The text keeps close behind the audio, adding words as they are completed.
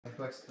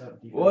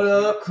What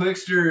up,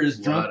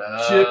 Clixsters? Drunk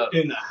chip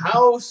in the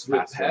house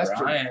with Pastor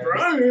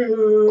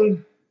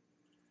Bryan.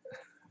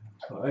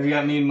 We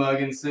got me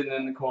Muggin sitting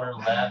in the corner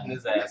laughing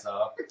his ass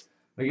off.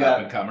 We got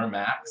up-and-comer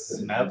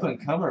Max.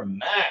 Up-and-comer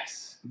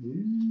Max.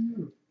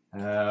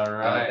 All right.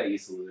 I like that you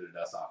saluted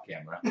us off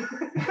camera.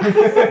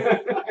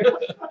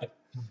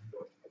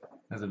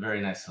 That's a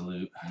very nice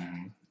salute.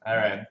 All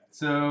right.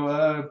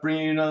 So,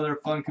 bringing you another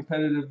fun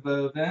competitive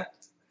event,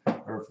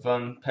 or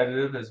fun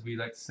competitive as we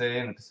like to say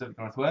in the Pacific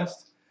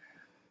Northwest.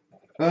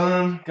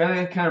 Gonna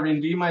kind of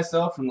redeem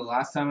myself from the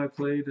last time I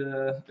played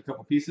a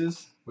couple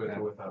pieces. With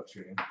or without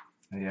cheating.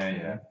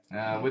 Yeah.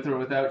 With or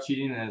without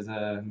cheating, as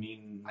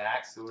mean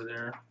Max over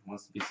there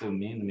wants to be so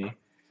mean to me.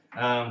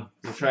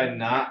 We'll try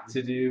not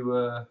to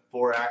do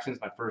 4 actions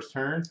my first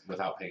turn.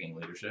 Without picking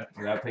leadership.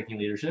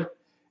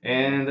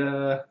 And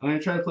I'm going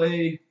to try to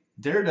play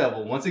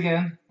Daredevil once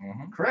again,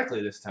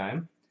 correctly this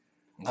time.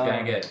 He's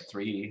going to get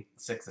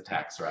 6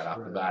 attacks right off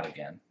the bat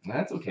again.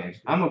 That's okay.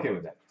 I'm okay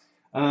with that.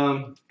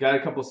 Got a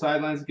couple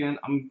sidelines again.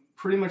 I'm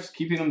pretty much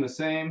keeping them the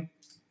same.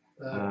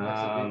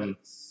 I'm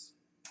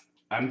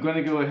going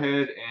to go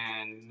ahead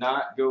and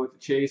not go with the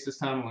chase this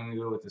time. I'm going to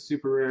go with the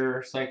super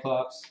rare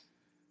Cyclops,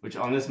 which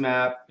on this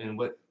map and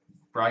what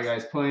Bryan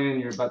guy's playing,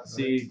 you're about to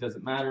see,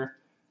 doesn't matter.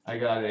 I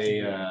got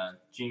a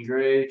Jean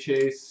Grey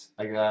chase.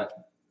 I got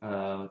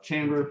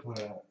Chamber.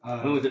 Went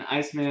with an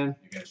Iceman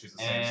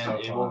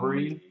and a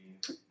Wolverine.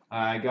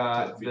 I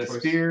got the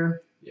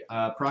Spear,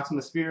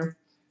 Proxima Spear.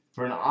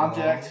 For an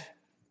object,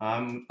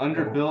 I'm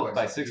underbuilt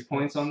by 6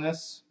 points on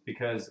this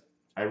because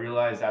I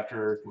realized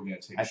after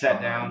I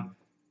sat down,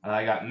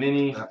 I got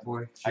Mini,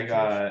 I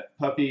got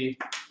Puppy,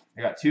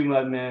 I got 2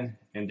 Mudmen,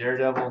 and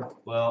Daredevil.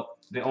 Well,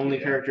 the only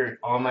character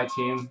on my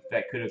team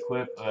that could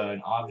equip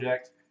an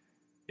object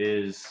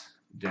is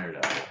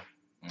Daredevil.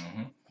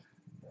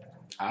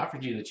 I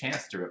offered you the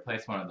chance to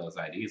replace one of those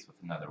IDs with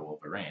another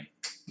Wolverine.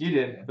 You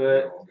did,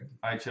 but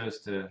I chose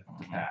to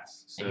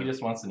pass. So he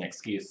just wants an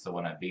excuse so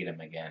when I beat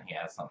him again, he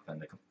has something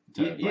to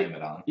blame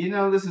it on. You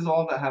know, this is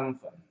all about having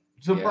fun.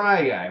 So,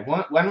 Bryan guy,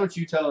 why don't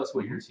you tell us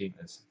what your team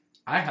is?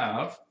 I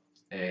have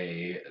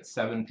a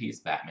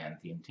 7-piece Batman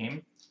themed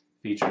team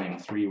featuring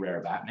 3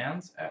 rare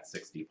Batmans at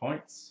 60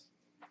 points,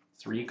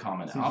 3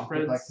 common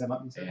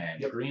Alfreds,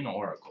 and Green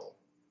Oracle.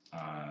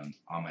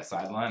 On my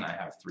sideline, I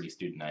have 3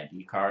 student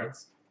ID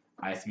cards,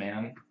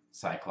 Iceman,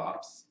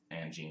 Cyclops,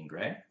 and Jean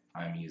Grey.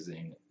 I'm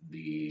using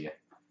the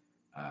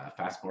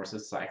Fast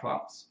Forces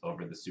Cyclops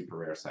over the super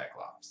rare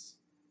Cyclops.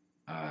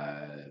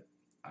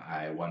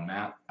 I won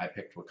map. I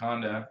picked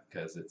Wakanda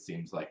because it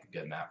seems like a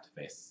good map to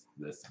face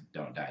this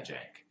Don't Die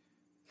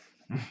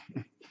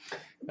jank.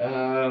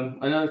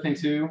 Another thing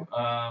too,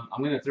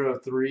 I'm gonna throw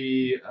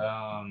 3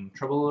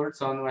 trouble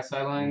alerts onto my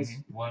sidelines.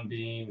 One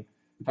being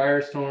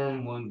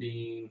Firestorm, one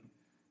being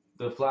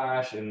the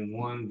Flash, and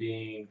one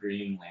being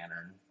Green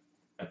Lantern.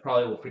 I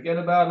probably will forget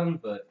about them,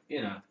 but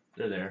you know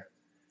they're there.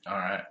 All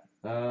right.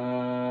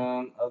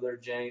 Other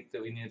jank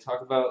that we need to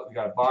talk about. We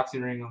got a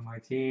boxing ring on my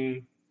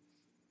team.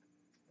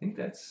 I think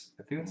that's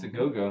a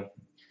go-go.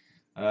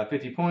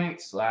 50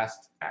 points.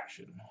 Last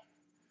action.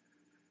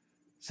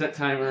 Set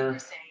timer.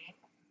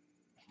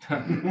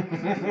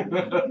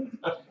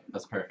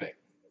 That's perfect.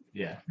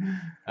 Yeah.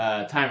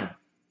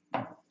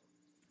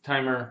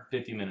 Timer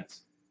 50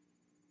 minutes.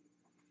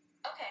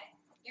 Okay,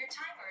 your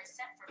timer is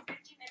set for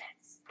 50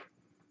 minutes.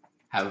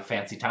 Have a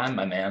fancy time,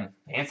 my man.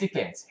 Fancy.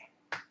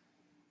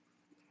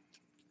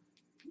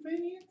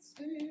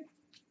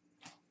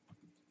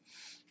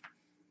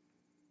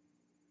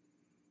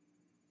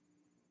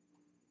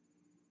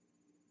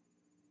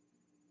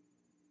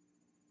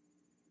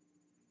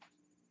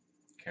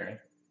 Carry?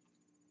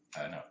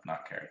 No,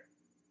 not carry.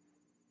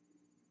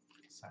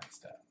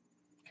 Sidestep.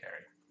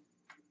 Carry.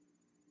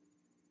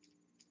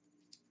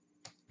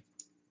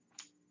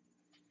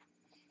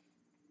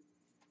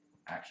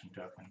 Action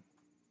token.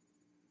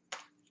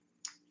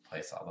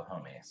 Place all the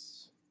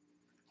homies.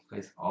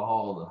 Place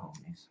all the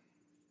homies.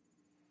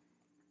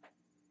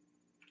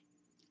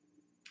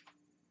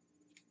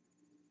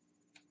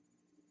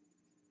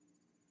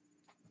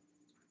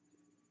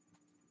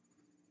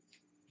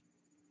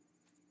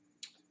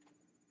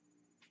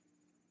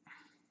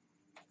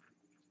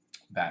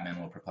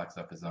 Batman will perplex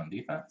up his own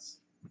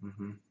defense.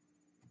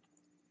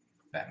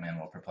 Batman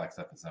will perplex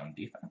up his own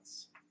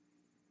defense.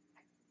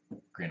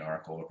 Green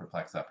Oracle will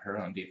perplex up her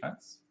own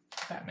defense.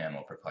 Batman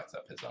will perplex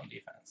up his own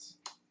defense.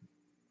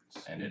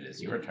 And it is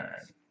your turn.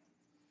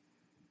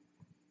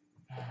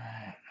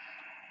 Alright.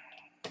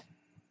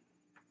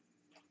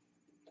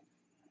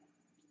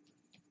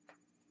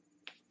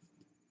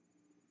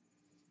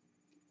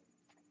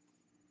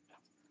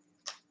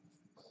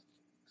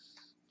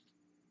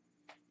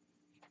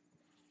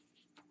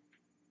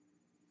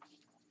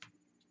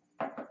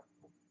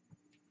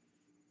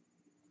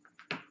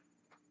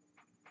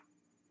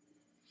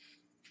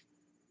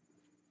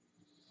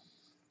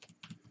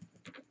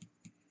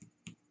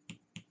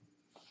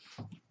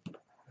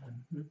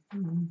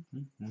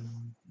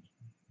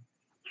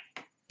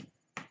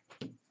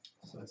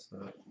 So that's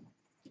the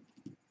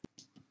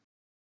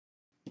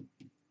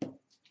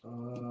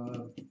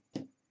We'll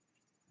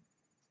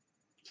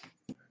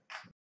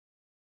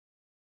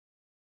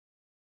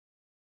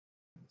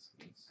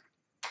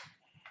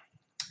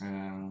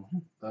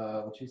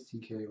choose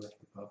TK with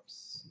the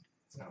pups.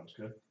 Sounds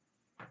good.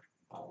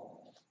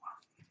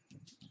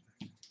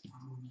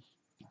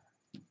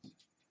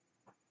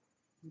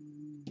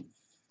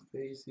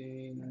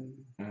 Facing,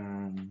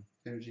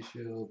 energy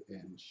shield,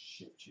 and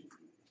shape change.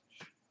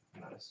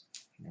 Nice.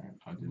 Alright,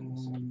 I'll do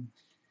this.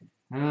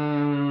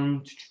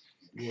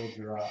 We'll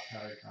drop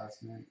Power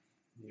Cosmic.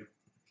 Yep.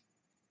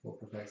 Will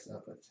protects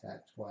up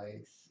attack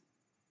twice.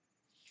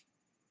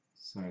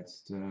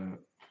 Sidestep.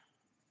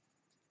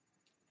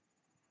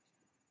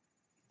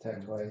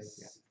 Attack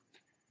twice.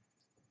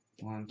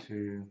 1,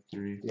 2,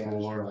 3,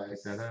 Damage 4. twice.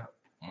 Pick that up.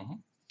 Mhm.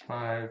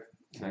 5.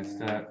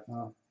 Sidestep.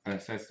 Oh,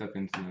 Sidestep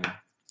into the.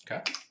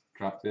 Okay.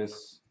 Drop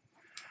this.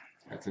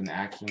 That's an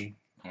action.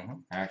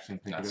 Mhm. Action.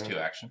 Pick That's it up. 2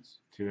 actions.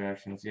 2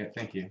 actions. Yeah.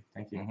 Thank you.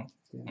 Thank you.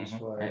 damage Mhm.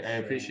 twice. I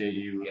appreciate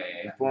you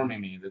Yeah.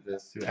 informing me that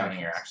there's 2 Counting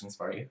your actions. actions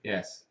for you.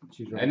 Yes.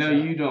 Choose I know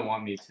right you don't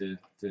want me to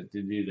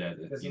do that.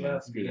 Doesn't You know,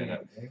 have to screw be that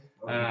up.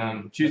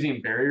 anything.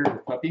 Choosing barrier or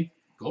puppy.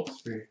 Cool.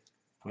 Free.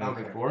 1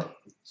 to Okay. 4.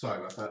 Sorry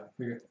about that.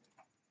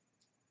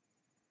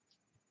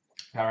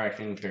 Power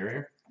action with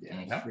barrier.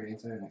 Yeah, Okay. free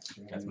answer next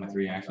turn. That's my And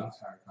 3 then actions.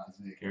 Power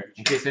Cosmic. Here,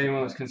 in case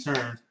anyone was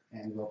concerned.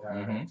 And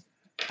willpower. Mhm.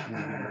 And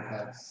remember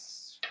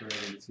that's for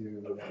the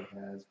 2 that it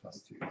has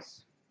plus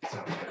 2s.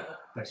 Sounds good.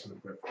 Thanks for the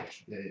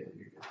clarification. Yeah,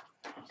 you're good.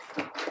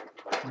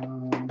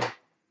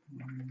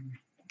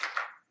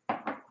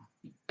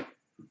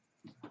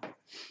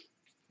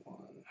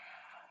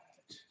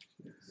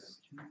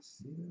 Can I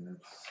see that?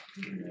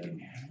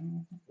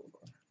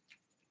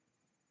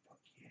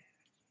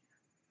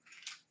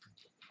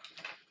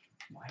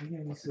 Why are you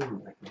gonna be so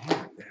like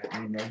that?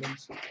 Any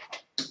nuggets?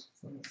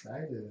 So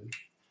excited.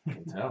 I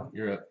can tell.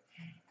 You're up.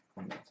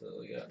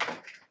 So yeah.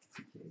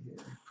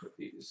 Put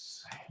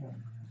these.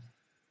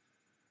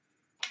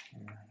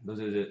 Those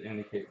are to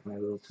indicate my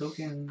little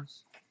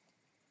tokens.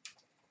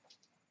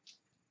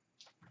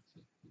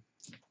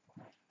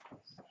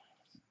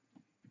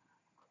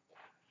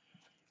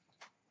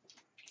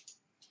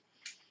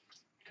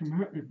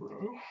 Come at me,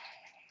 bro.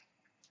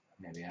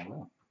 Maybe I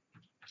will.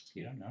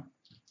 You don't know.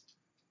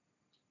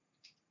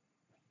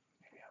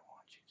 Maybe I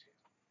want you to.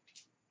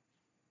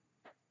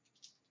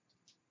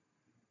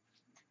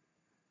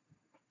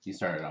 You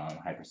started on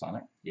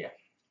hypersonic? Yeah.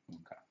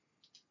 Okay.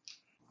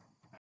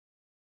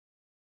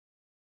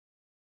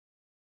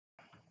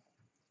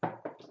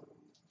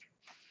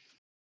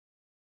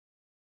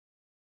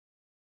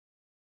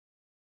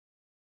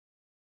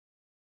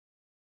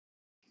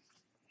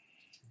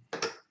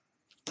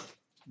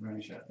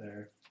 Running shot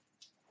there.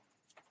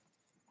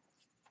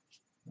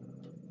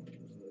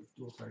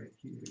 Dual target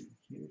here.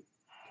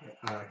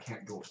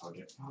 Can't dual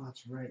target. Oh,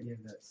 that's right. You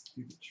have that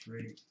stupid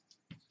trait.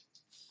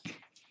 I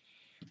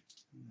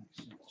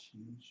should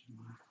change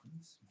my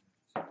placement.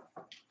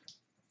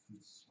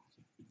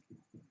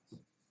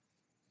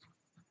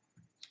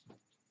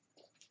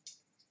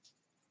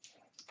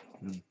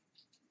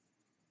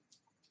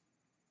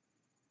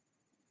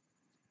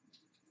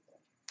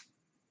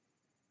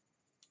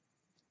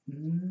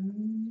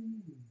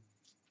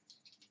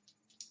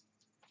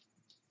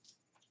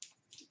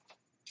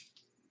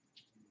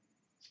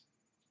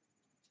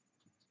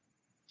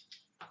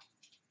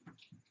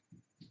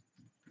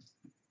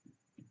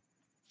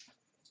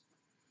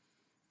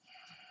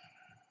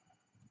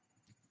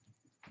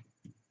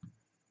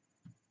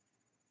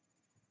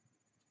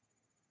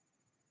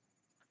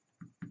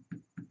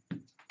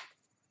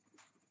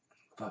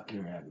 Fuck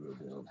your aggro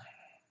build.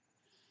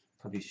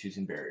 Puppy's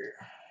choosing barrier.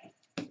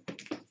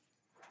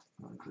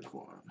 One click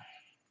 1.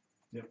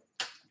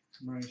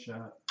 Running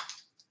shot.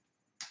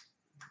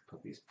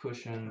 Puppy's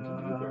pushing to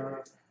do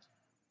barrier.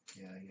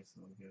 Yeah, I guess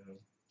I'll go.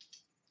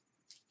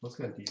 Let's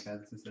go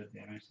defense instead of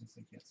damage since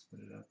I can't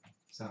split it up.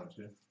 Sounds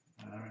good.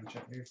 Running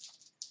shot here.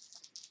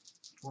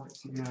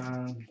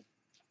 14.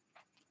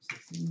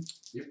 16.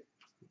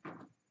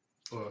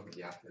 Oh,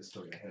 yeah, it's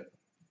still gonna hit.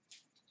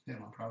 Yeah,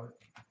 I'll probably.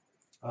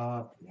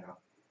 Yeah.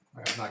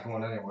 It's not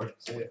going anywhere.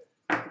 Say it.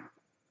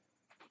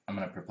 I'm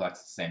gonna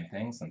perplex the same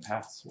things and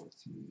pass.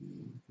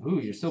 Ooh,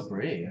 you're so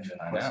brave. And then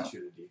I plus know.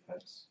 2 to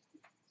defense.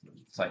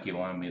 It's like you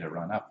wanted me to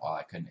run up while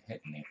I couldn't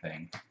hit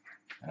anything,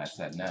 and I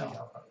said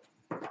no.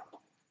 There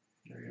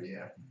we go.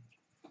 Yeah.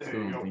 I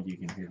still don't think you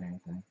can hit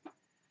anything.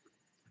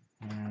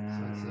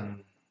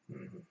 Mhm.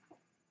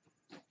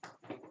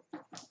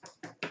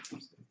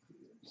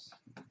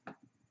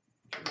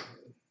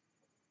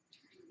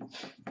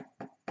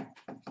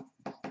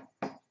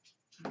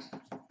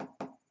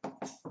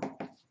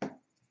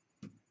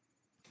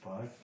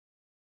 Five.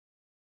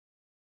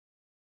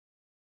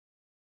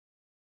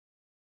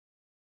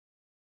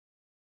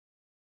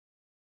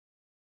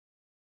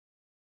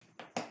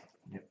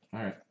 Yep.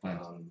 Alright,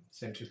 fine.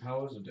 Same 2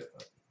 powers or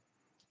different?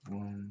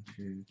 1,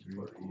 2, 3,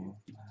 4,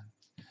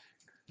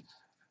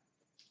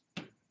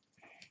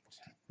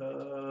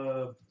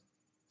 5.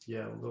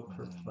 Yeah, we'll go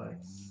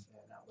perplex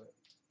and outwit.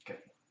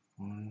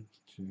 1,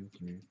 2,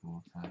 3,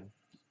 4, 5.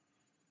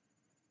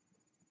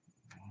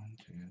 1,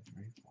 2,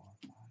 3, 4,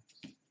 5,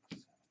 6,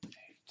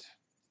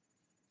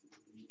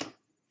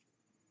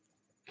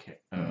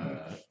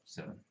 7, 8.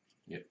 7.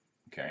 Yep.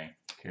 Carrying.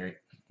 Carry.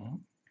 Mhm.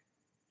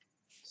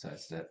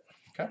 Sidestep.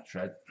 Okay.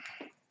 Shred.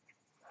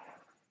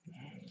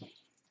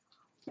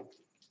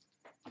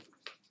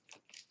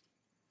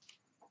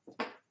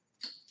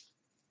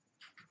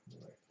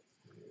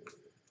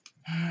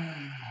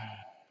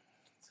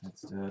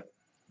 Sidestep.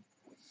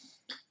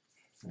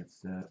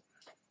 Sidestep.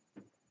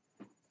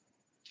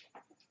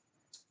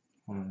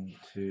 1,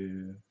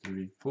 2,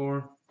 3,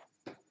 4.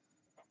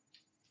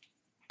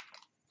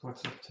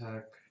 Flex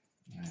attack.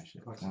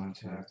 Actually, Flex 1,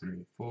 2, attack.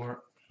 3,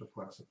 4.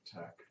 Flex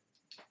attack.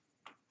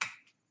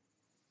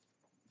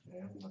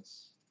 And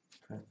let's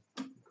go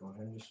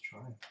ahead and just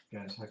try.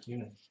 Got attack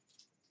unit.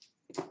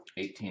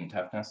 18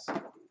 toughness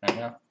right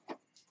now.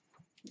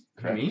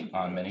 Correct. Me?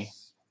 On mini.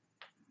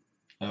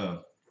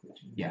 Oh.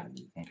 Yeah.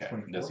 Okay.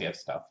 24. Does he have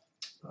stuff?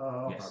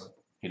 Oh, Yes. probably.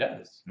 He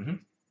does.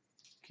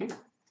 Cute.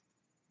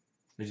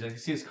 Would you like to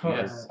see his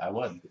cards? Yes, I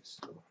would.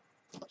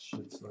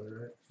 Should slow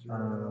it,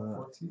 right?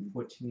 14?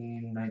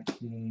 14,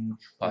 19,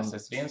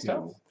 Plasticity and stuff.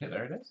 22. Yeah,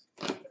 there it is.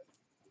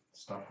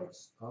 Stop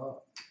us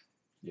up.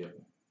 Yep.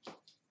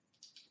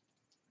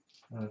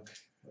 Okay.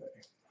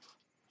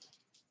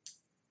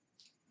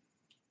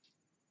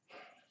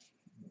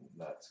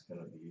 That's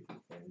gonna be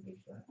the end of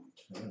that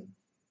turn.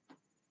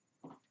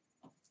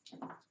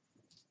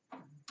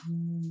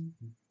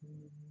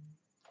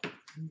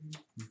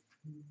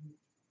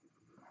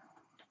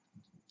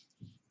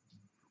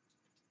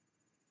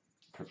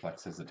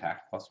 Perplex his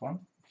attack +1.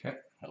 Okay.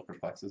 He'll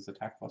perplex his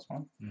attack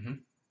 +1. Mm-hmm.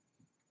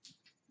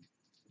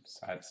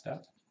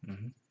 Sidestep.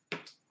 Mm-hmm.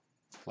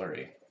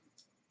 Flurry.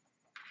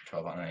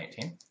 12 on an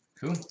 18.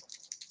 Cool.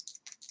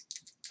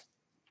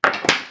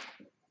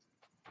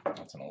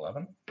 That's an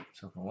 11.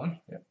 So for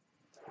 1. Yep.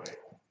 Wait.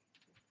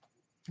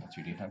 What's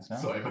your defense now?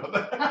 Sorry about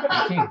that.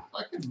 18.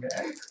 Fucking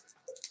man.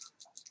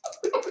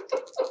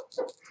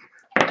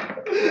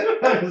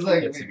 I was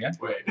like, Hits again.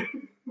 wait.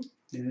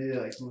 Did he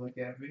like look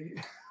at me?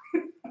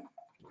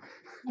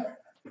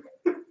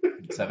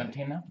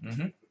 17 now.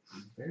 Mm-hmm.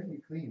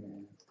 Barely clean,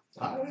 man.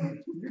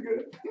 You're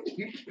good.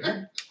 You're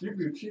good. You're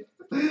Gucci.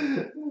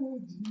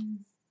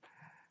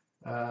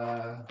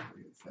 Oh,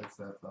 jeez. That's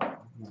that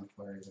thought. I'm gonna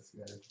fire this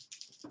guy.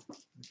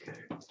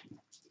 Okay.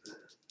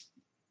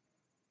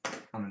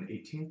 On an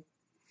 18.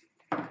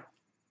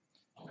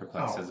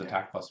 Perplex Oh, his yeah.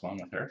 attack +1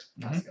 with her.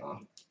 That's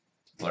gone.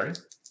 Flurry.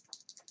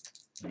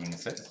 Bringing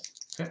 6.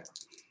 Okay.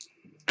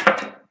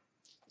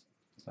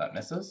 That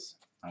misses.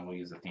 I will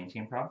use a theme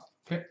team prop.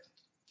 Okay.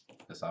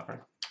 This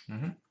offer.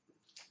 Mm-hmm.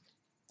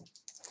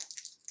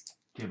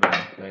 Do you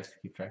have a dice to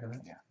keep track of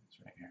that? Yeah, it's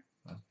right here.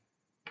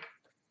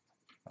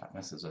 That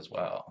misses as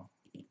well.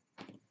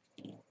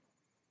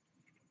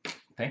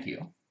 Thank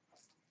you.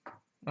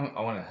 Oh,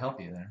 I want to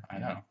help you there. I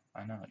know.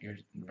 You're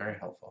very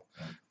helpful.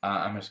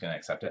 I'm just going to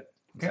accept it.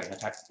 Okay. Second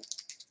attack.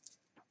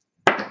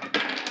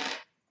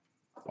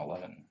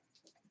 11.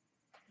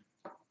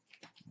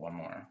 One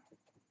more.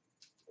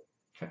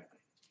 Okay.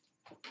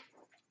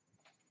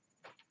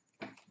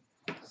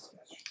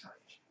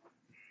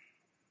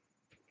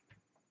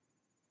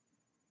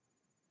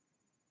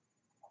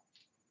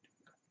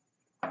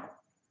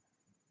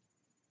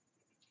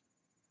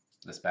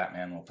 This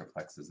Batman will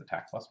perplex his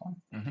attack +1.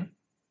 Mm-hmm.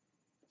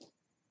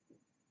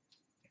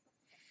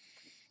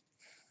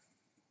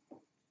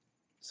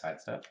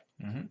 Sidestep.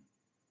 Mm-hmm.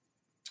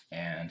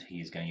 And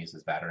he's going to use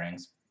his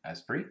Batarangs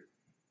as free.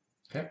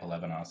 Okay.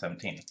 11 on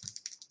 17.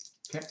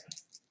 Okay.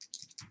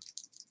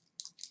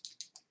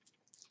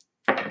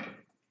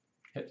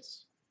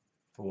 Hits.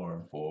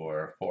 4.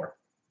 For 4.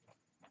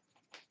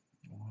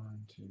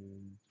 1, 2,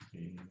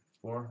 3,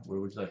 4. Where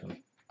would you like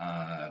them?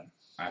 I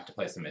have to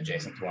place him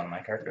adjacent to one of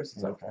my characters.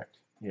 Is that correct?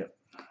 Yep.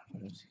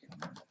 Where does he come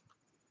in?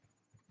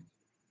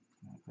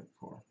 I'll put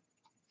 4.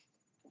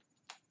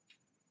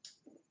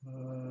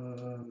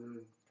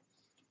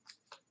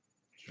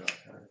 Draw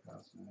card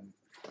cost, man.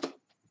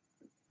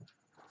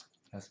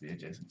 Has to be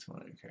adjacent to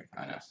one of your characters.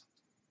 I know.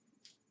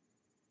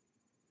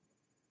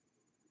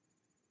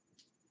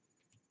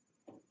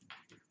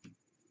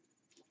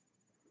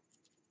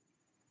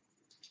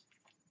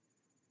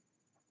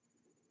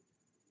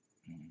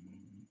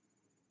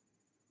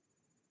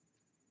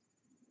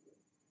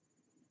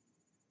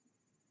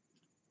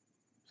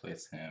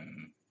 Place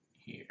him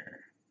here.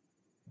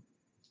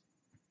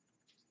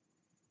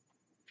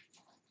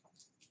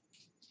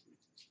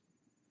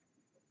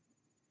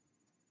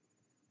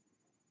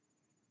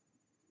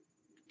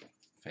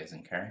 Phase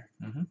and carry.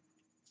 Mm-hmm.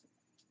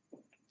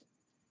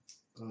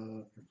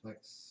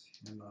 Perplex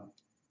him up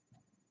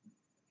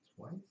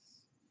twice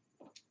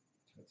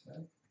to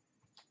attack.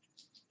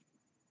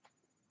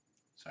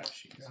 Sorry,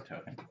 she gets a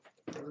token.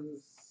 What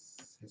does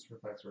his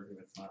perplex work if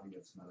it's not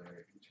against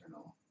another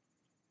eternal?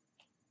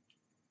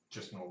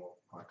 Just normal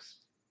flex.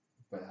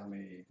 But how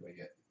many do I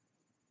get?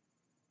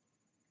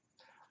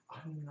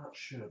 I'm not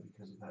sure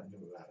because of that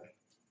new rabbit.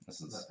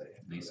 This is That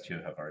they- these two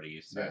have already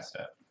used Yeah.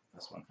 sidestep.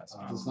 This one has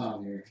not. It's not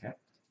on here.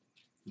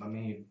 Let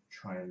me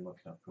try and look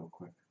it up real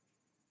quick.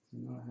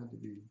 No, it had to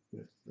be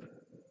with the.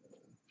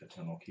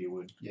 Eternal Key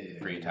would Yeah.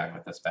 free attack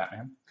with this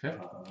Batman. Okay.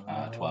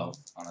 12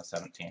 on a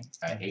 17.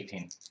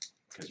 18,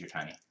 because you're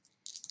tiny.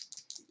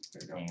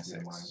 There you go. Being a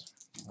Yeah, 6.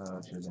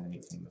 mine. She was an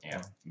 18 before.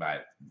 Yeah, but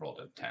I rolled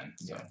a 10,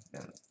 so Yeah.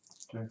 that's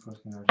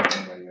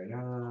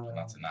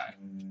a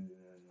 9.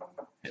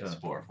 Hits So-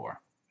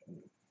 4/4.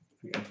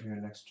 If you enter your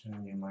next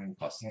turn, your mind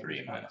Plus can't 3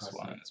 use minus perplex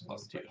 1 and is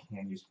plus but 2.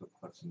 can use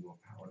perplex and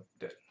willpower.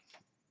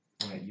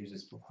 When it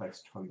uses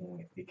perplex,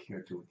 targeting a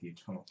character with the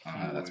eternal key.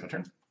 That's my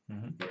turn.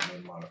 That may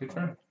modify. Good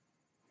turn.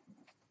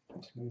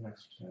 Until your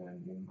next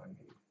turn, you might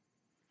need.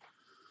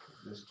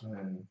 This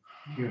turn,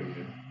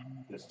 period.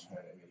 This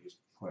turn, it may use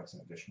perplex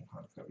and additional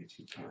conflict of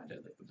two I period.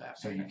 did like the Batman.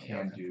 So you and the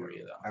can other do, for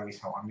you, though. at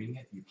least how I'm reading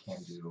it, you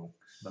can do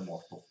the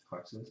multiple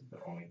perplexes,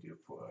 but only do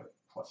for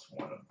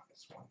 +1 and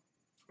 -1.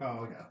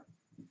 Oh, okay.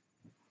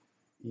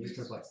 You just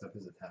reflects up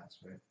his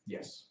attacks, right?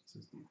 Yes. It's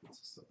his defense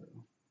and stuff like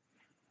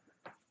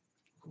that.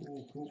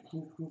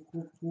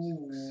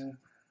 Cool.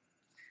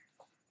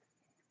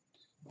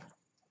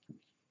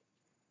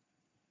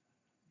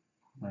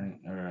 Running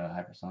or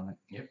hypersonic.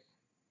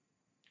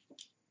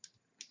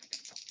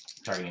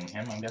 Targeting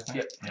him, I'm guessing?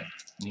 Yep.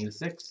 Need a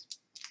 6.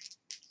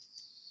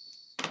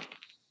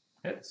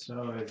 Hits.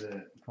 So is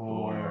it?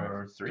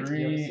 For 3.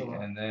 3, so-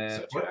 and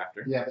then So 2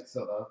 after. Yeah, but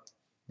still up.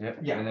 yep.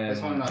 Yeah, and I then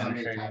just want to know how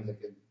many penetrating. times I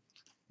could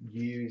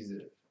use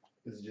it.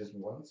 Is it just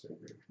once or?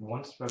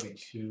 Once for every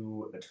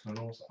 2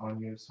 Eternals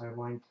on your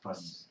sideline,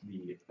 plus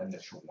the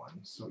initial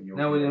one. So you'll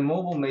Now, would get-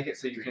 immobile make it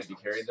so you can't be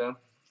carried though?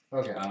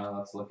 Okay.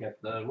 Let's look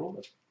at the rule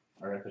book.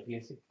 Or at the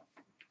PSC.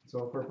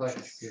 So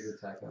perplex his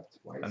attack up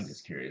twice. I'm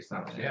just curious.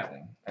 Not Yeah.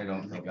 anything. I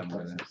don't think I'm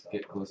gonna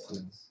get close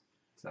to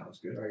Sounds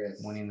good. Or I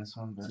guess winning this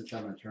one, but since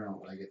I'm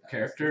eternal, I get that.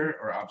 Character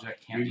or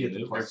object can't You be get the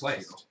moved or plus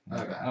placed.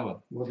 Okay. oh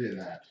well. We'll do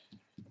that.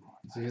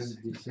 So his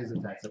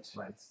attack's up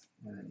twice,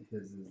 and then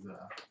his is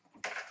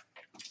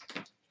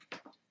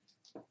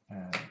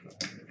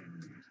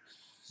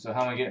So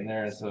how am I getting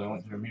there? So I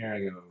went from here. I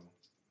go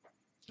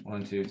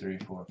 1, 2, 3,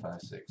 4,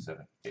 5, 6,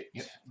 7, 8.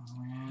 Yep.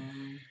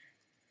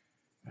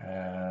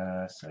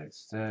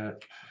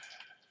 Sidestep.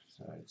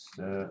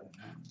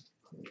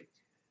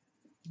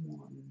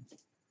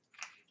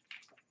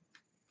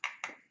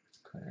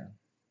 Clear.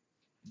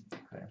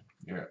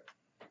 You're up.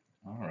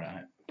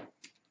 Alright.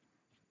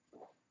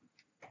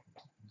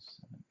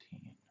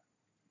 17.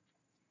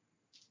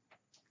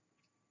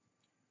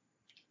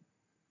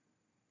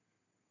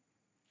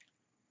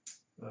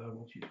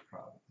 we'll choose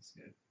prod with this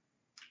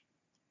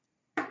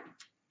guy.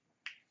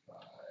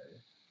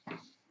 5.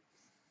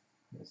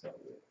 Yes, that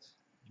works.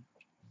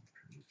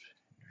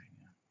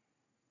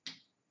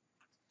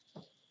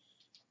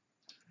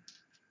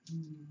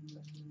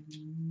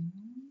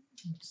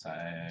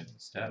 Side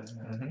step.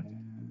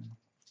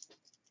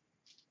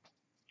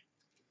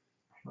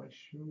 Right,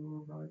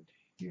 sure, right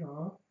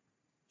here.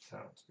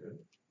 Sounds good.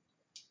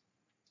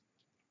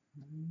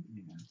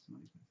 Yeah, it's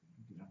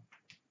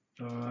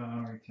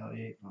not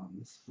retaliate on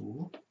this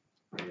fool.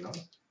 Bring it on.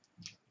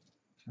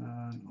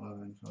 10,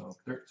 11, 12,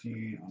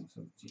 13 on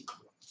 17.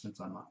 Since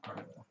I'm not part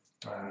of the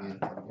Guardians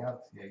of the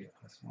Galaxy, I get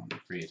 +1.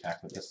 Free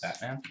attack with this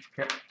Batman.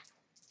 Okay.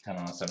 10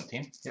 on a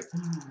 17. Yep.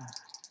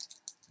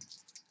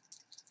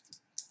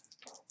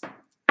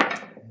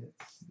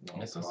 Hits.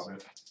 Misses. Got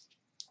it.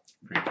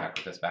 Free attack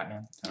with this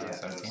Batman. 10 on a Yeah.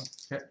 17.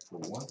 Okay. For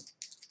 1.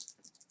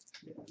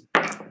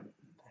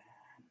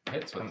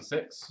 Hits with a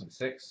 6.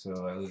 6,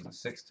 so I lose a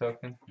 6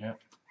 token. Yep.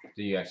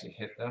 Do you actually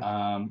hit them?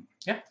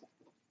 Yeah.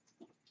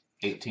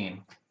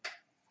 18.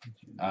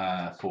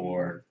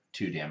 For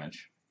 2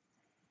 damage.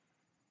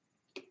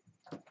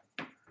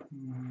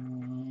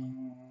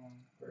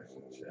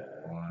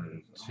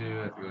 One, two.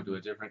 I have to go do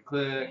a different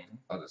click.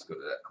 I'll just go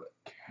to that click.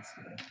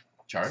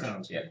 Charge?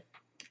 Sounds Yeah.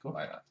 Cool.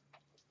 Why not?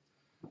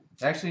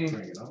 Actually,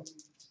 Bring it on.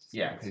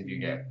 yeah, because you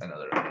get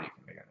another you can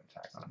make an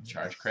attack on.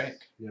 Charge crit.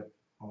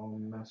 I'll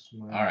mess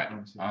my Alright.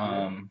 arms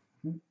here.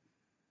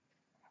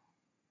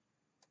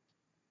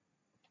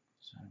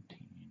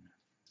 17.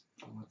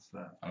 What's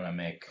that? I'm gonna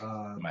make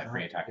my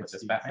free attack with it's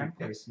this the Batman.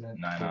 replacement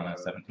 9 on a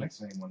for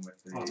 17. anyone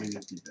with the Oh, we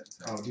did defense.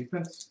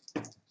 defense.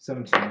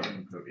 17 is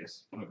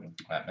impervious. Okay.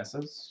 That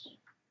misses.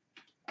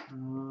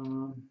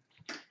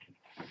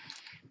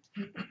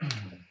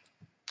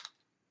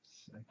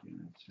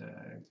 Second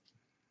attack.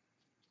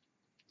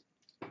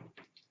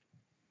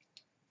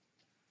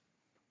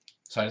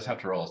 So I just have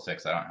to roll a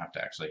 6. I don't have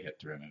to actually hit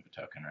to remove a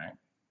token, right?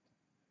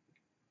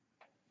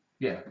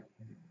 Yeah.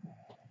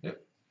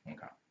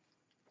 Okay.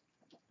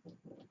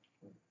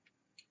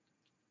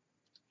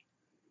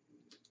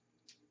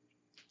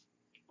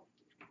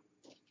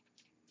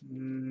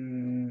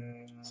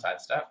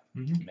 Sidestep.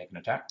 Mhm. Make an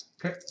attack.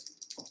 Okay.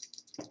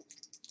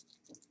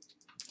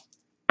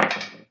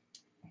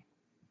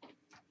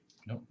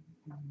 Nope.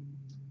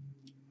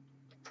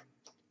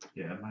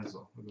 Yeah, might as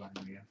well. We'll go ahead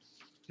and again.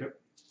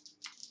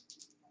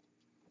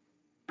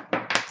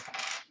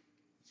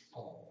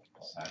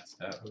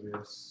 Sidestep.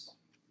 Impervious.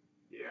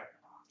 Yeah.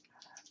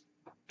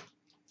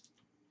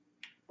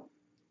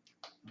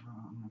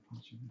 I'm gonna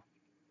punch him.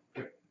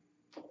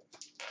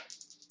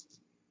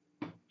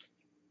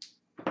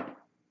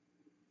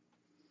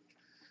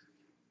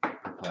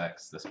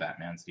 perplex this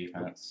Batman's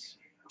defense.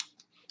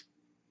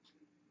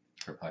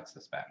 Perplex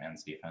this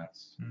Batman's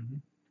defense. Mm-hmm.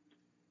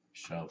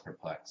 She'll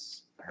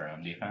perplex her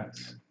own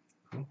defense.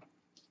 Cool.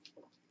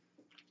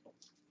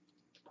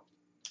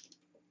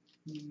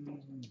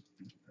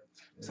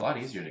 It's a lot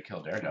easier to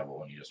kill Daredevil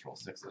when you just roll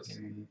 6s.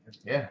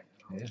 Yeah,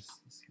 it is.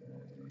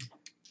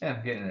 Yeah,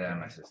 I'm getting it out of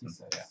my system.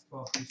 Yeah.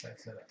 Well, he said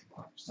set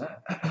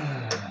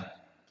up.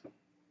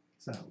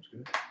 Sounds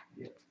good.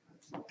 Yeah.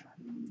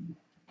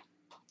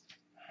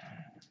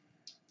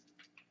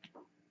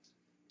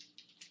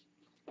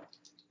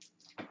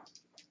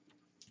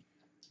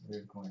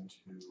 We're going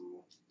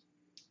to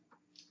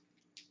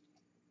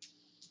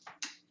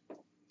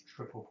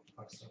triple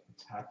perplex up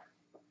attack.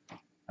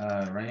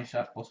 Running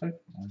shot, full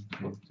swipe. 1,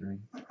 2, 3,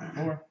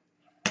 4.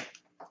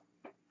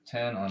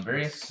 10 on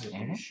various,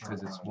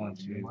 because it's 1,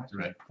 2,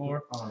 3,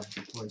 4.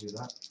 Before I do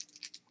that,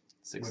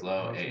 6 Wait,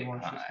 low, how do you 8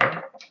 want to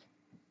high.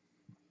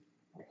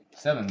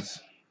 7s.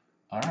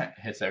 Alright,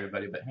 hits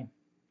everybody but him.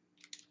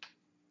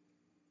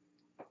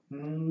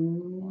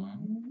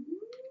 1.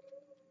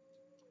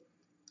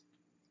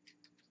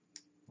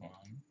 1.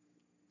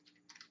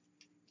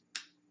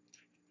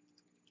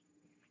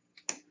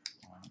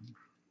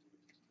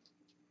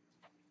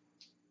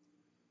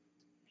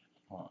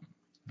 1.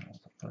 That's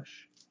a push.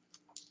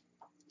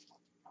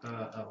 Wait,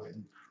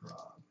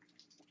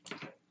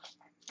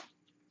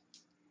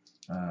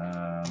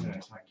 I'm gonna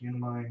attack you in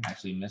mine.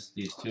 Actually missed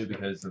these two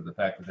because of the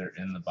fact that they're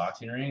in the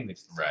boxing ring. They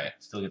Right.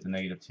 still get the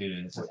 -2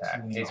 to this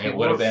attack. It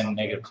would have been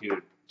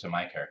 -2 to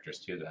my characters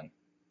too then.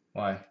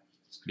 Why?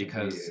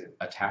 Because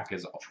attack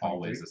is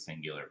always a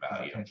singular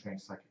value. Penetrating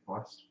psychic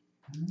blast.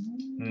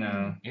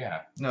 No.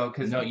 Yeah. No,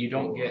 because No, you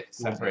don't get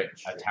Full separate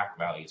damage. attack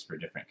values for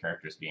different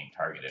characters being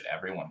targeted.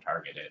 Everyone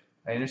targeted.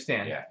 I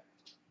understand. Yeah.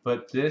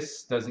 But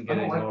this doesn't get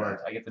I don't like ignored.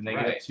 that. I get the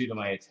Right. -2 to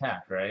my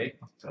attack, right?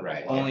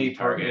 Right. Only If you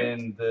for target-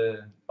 in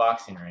the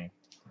boxing ring.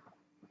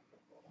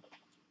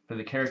 For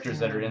the characters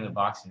that are in the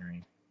boxing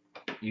ring.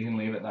 You can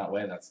leave it that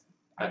way.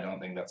 I don't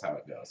think that's how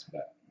it goes,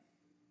 but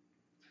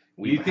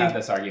You we've had think-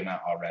 this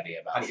argument already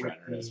about Outwit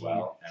Shredder as the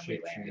well, and we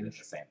shape landed in change.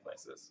 the same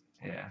places.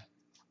 Yeah.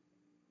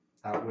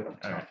 Outwit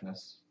Alright.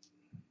 toughness.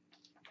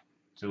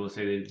 So we'll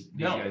say that these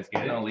No, guys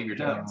get no, it. leave your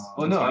No. tokens.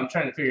 Well, no, I'm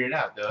trying to figure it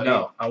out though.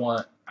 No, I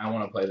want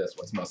to play this.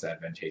 What's most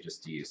advantageous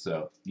to you?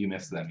 So you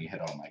miss them, you hit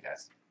all my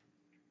guys.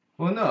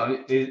 Well,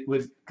 no, it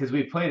was because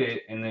we played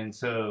it, and then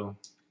so.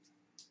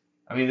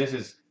 I mean, this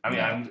is. I mean,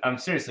 Yeah. I'm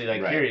seriously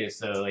like Right. curious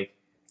though, like.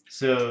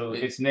 So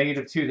it's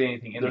 -2 to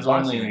anything in There's the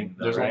boxing only ring.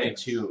 Though, there's right? only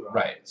two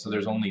right. So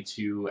there's only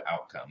two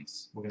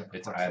outcomes. We're gonna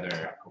It's perplex either-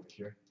 attack over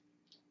here.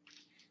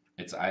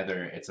 It's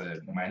either it's a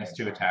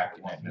 -2 attack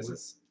and it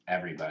misses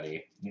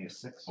everybody, Need a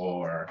 6.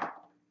 or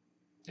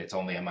it's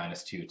only a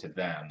 -2 to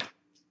them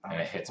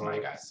and it hits my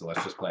guys. So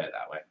let's just play it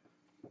that way.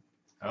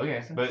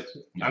 Okay, but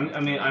Yeah.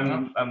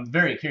 I'm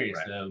very curious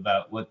Right. though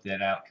about what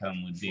that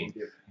outcome would be.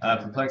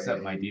 Perplex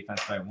up my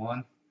defense by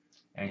 1,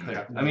 and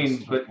clear.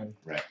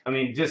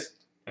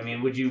 I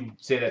mean, would you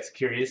say that's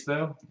curious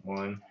though?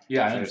 1.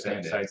 Yeah, I So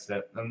understand it.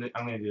 Sidestep. I'm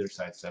gonna do their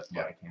sidestep if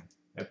Yeah. I can.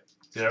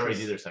 Did I already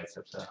do their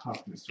sidestep stuff?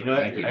 Toughness. You know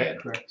what? I think we did.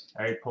 Correct. I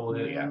already pulled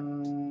it. Yeah.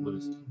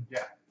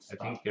 Yeah. I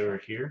think they were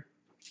here.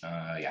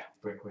 Yeah.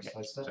 Breakaway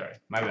sidestep. Sorry,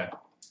 my bad.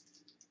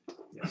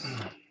 Yes.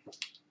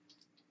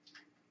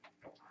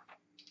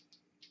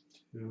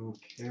 To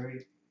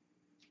carry.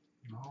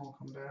 No,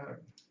 come back.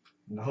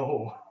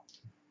 No.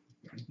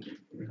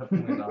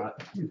 Definitely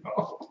not.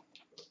 No.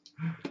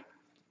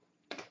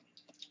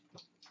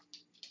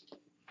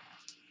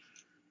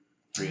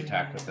 Free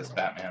attack with this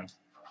Batman.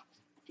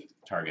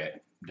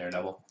 Target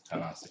Daredevil.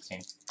 10 on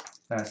 16.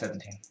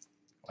 17.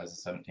 Why is it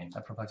 17? I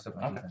perplexed up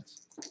my Okay.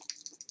 defense.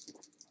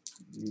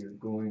 You're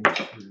going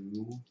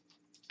to.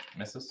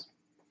 Misses.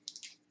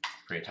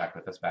 Free attack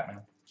with this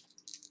Batman.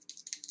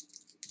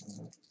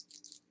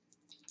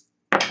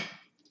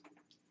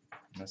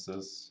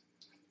 Misses.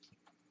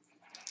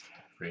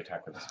 Free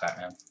attack with this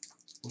Batman.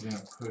 We're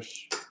gonna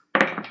push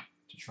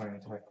to try and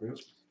attack group.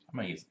 I'm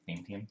gonna use the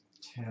theme team.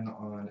 10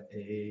 on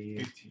a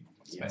 15.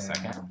 It's my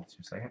second. That's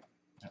your second.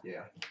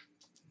 Yeah.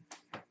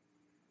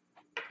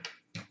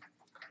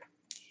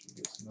 She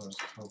gets another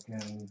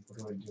token. What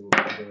do I do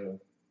with the.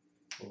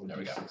 There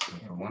we go.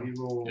 For one.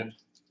 Reroll. Yep.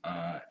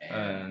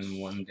 And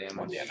 1 damage.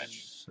 1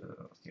 damage. So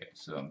okay,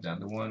 so I'm down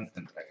to 1,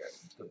 and I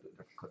got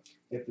the click.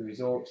 If the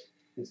result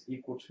is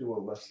equal to or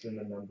less than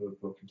the number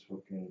of broken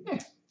tokens, Yeah.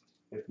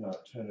 if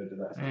not, turn it to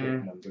that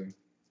Mm. number.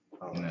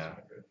 Oh, that's No.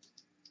 not good.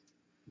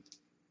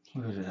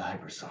 We'll go to the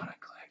hypersonic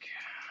click.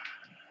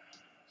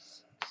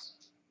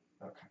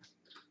 Okay.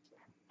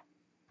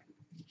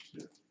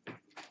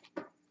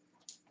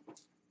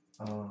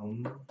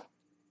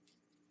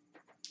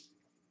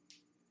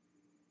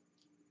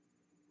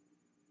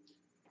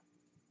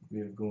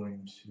 We're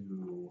going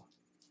to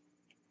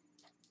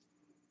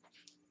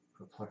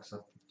perplex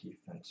up the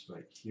defense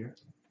right here.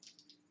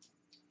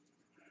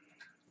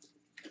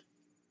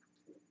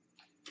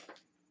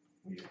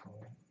 We are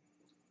going.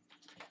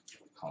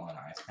 Call an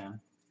ice pan.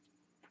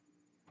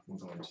 We're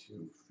going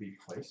to free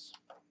place.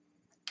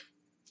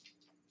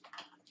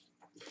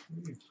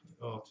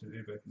 Oh, to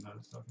do both another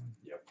stuff.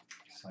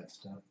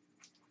 Sidestep.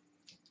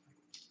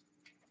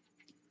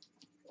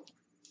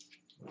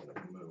 We're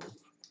gonna move.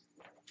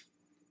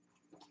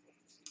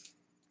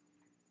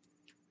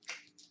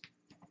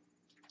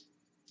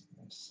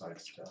 And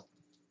sidestep.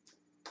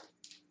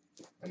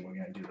 And we're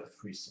gonna do the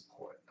free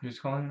support. Who's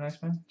calling the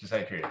Iceman? Just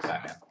out of curiosity.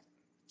 Batman.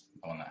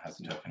 The one that has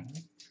a token.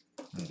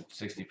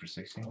 60 for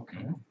 60. Okay.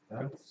 Mhm.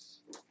 That's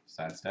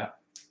Sidestep.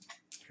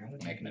 kind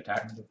of Make an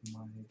attack. end of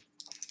my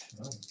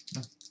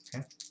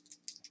turn.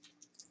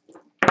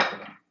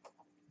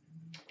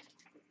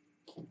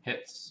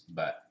 Hits,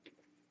 but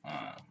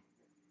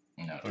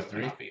no, For token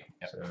 3? off you.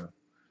 Yep. So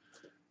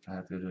I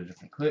have to go to a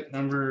different click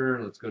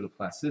number. Let's go to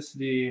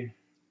plasticity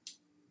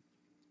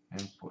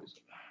and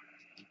poison.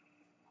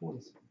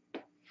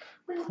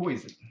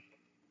 Poison.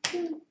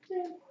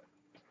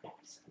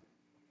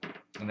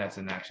 And that's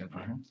an action for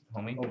him,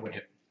 homie. Oh wait.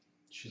 Yep.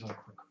 She's on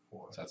quick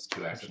 4. So that's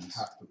 2 That's actions.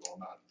 half the roll,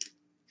 not.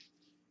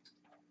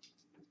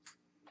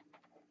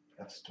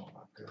 That's still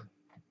not good.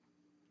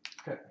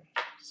 Okay.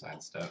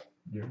 Sidestep.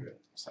 You're good.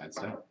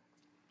 Sidestep.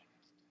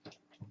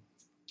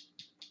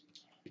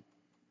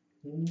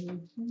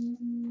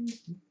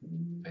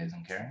 Phase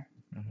and carry.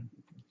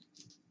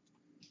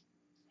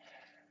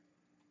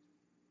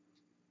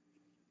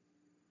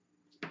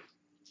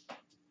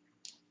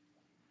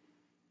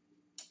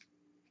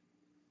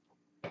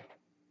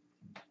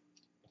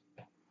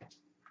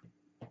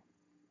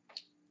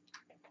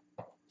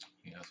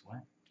 He goes away.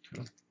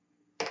 Cool.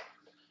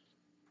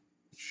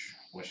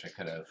 Wish I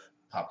could have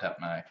popped up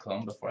my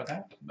clone before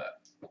that, but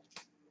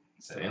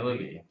Say la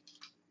vie.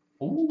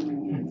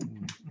 Ooh,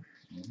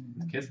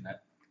 kissing it.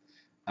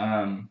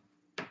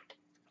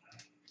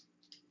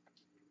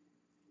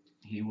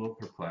 He will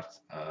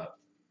perplex up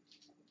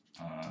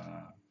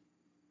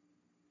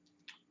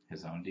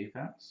his own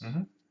defense.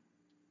 Mhm.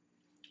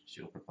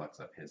 She'll perplex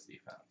up his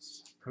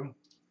defense. Cool.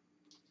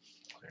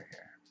 Clear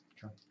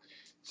here.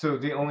 So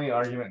the only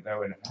argument that I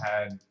would have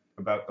had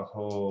about the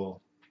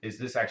whole is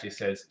this actually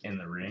says in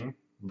the ring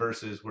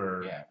versus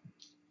where Yeah.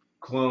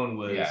 clone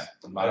was Yeah,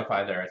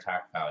 modify their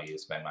attack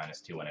values by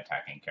 -2 when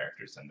attacking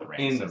characters in the ring.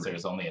 In the Since ring.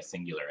 there's only a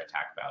singular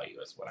attack value,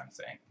 is what I'm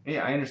saying.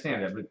 Yeah, I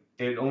understand that, but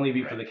it'd only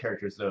be for Right. the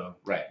characters though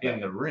Right. in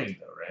the ring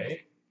though,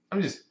 right?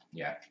 I'm just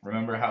Yeah.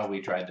 Remember how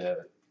we tried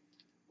to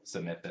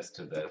submit this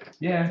to the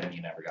yeah. and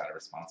you never got a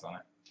response on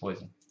it?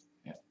 Poison.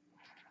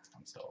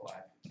 I'm still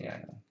alive. Yeah, I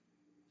know.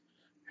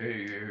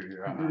 Hey,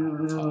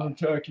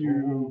 Attack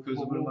you, because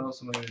what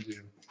else am I gonna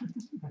do?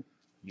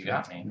 you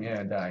got me.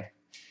 Yeah, die.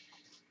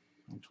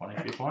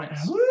 23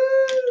 points.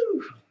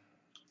 Woo!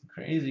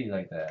 Crazy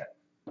like that.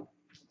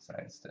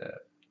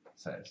 Sidestep.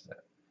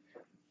 Sidestep.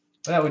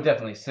 But I would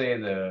definitely say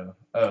the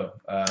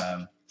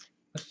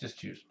let's just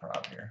choose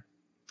prob here.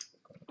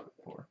 Go to click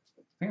 4.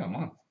 I think I'm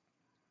on.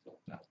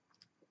 No.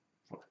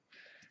 4.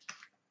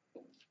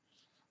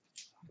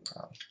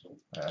 Prob.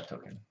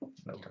 Token.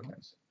 No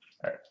tokens.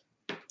 Alright.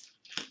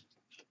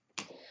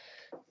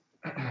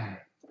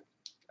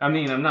 I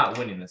mean, I'm not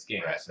winning this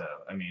game, Right. so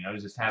I mean, I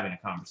was just having a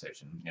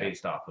conversation Yeah.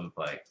 based off of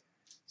like,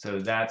 so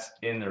that's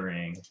in the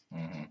ring,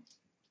 Mm-hmm.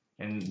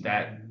 and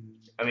that,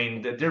 I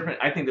mean, the different.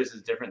 I think this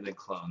is different than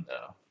clone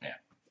though. Yeah.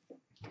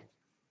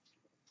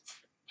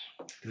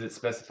 Because it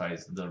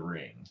specifies the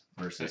ring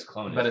versus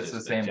clone. But is it's the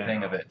just same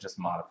thing general. of it just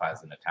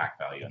modifies an attack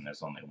value, and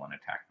there's only one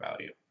attack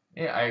value.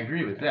 Yeah, I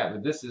agree with that,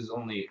 but this is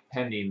only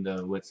pending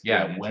the what's. Yeah,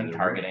 going into when the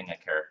targeting a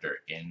character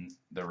in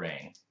the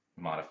ring,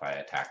 modify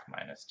attack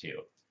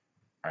 -2.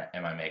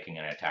 Am I making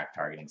an attack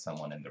targeting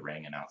someone in the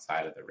ring and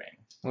outside of the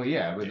ring? Well,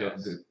 yeah, but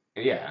Yes.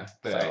 yeah,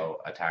 but So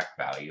attack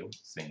value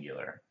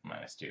singular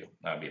 -2.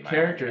 That would be my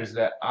characters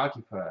that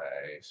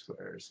occupy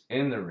squares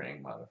in the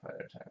ring modify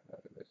their attack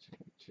value by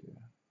 2.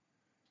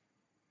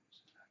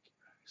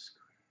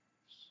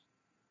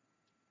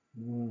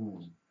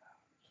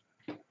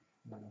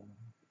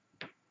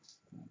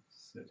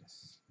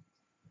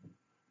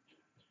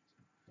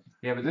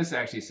 Yeah, but this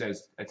actually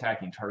says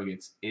attacking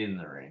targets in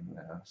the ring,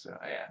 though. So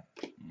yeah,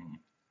 Mm.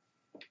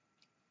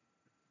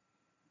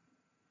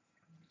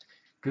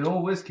 good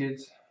old whiz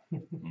kids.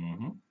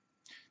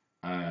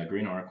 Mm-hmm.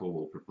 Green Oracle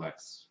will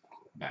perplex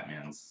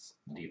Batman's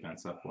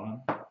defense up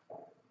 1.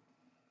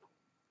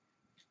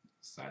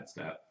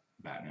 Sidestep.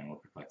 Batman will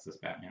perplex this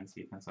Batman's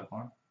defense up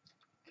 1.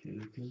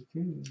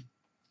 Choo.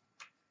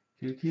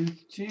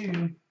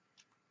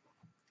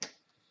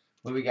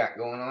 What we got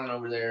going on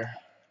over there?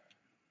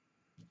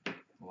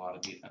 A lot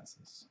of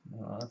defenses.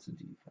 Lots of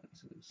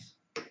defenses.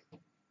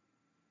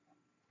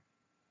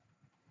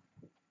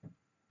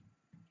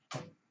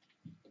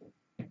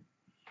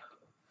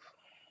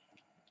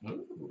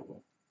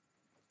 Ooh.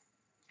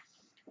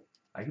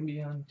 I can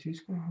be on 2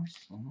 squares.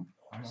 Mm-hmm.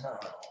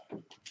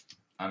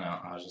 I know.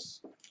 I was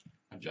just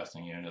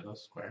adjusting you into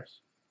those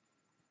squares.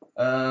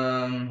 What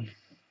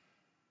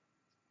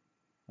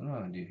do I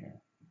want to do here?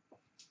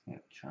 Yeah,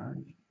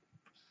 charge.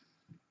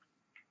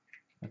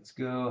 Let's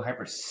go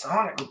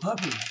hypersonic with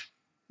puppy.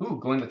 Ooh,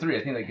 going to 3.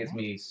 I think that gets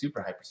me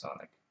super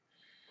hypersonic.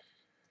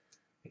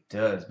 It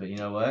does, but you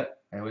know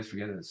what? I always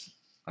forget this.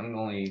 I'm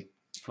only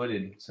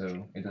footed,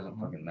 so it doesn't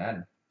fucking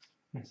matter.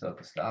 I still have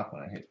to stop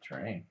when I hit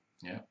terrain.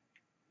 Yeah.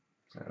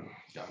 So,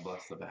 God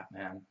bless the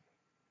Batman.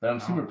 but I'm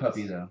super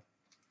puppy though.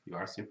 You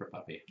are super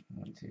puppy.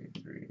 1, 2,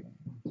 3.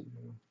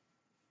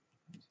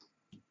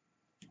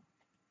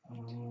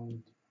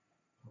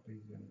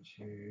 Puppy's gonna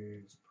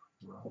choose.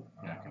 You're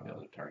not gonna be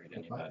able to target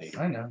anybody.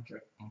 I know.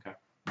 Okay.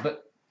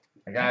 But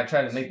I gotta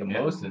try to make the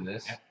Yeah. most of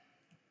this. Yeah.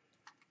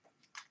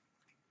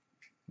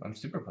 I'm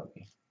super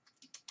puppy.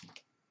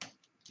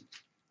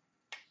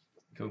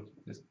 Cool.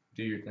 Just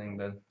do your thing,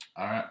 bud.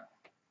 Alright.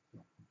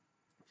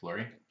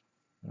 Flurry.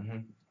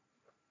 You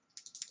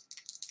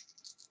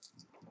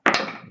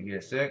get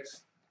a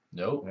 6.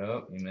 Nope.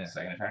 Nope, you missed.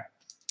 Second attack.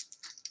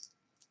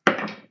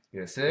 You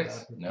get a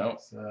 6. Nope.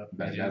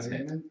 That does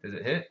hit. Does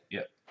it hit?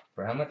 Yep.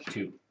 For how much?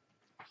 2.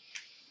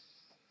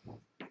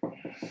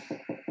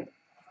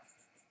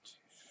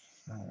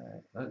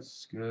 Alright,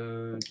 let's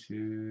go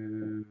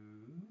to.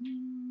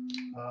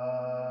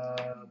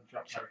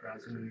 Drop my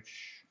presence.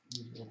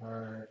 Use your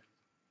heart.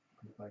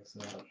 Reflects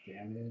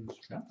damage.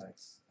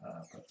 Reflects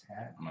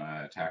attack. I'm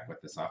gonna attack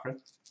with this offer.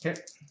 Okay.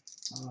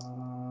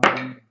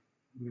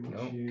 We will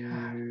Nope.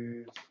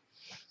 choose.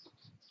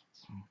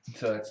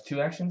 So that's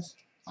 2 actions?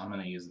 I'm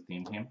gonna use the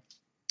theme team.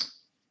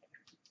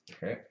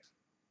 Okay.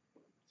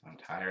 I'm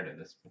tired of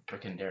this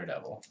freaking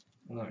Daredevil.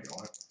 No, you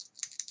aren't.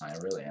 I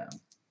really am.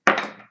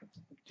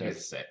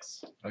 Just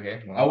 6.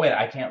 Okay. Oh wait,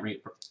 I can't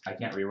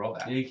re-roll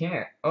that. You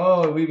can't.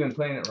 Oh, we've been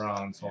playing it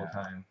wrong this whole Yeah.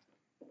 time.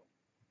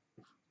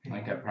 I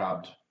get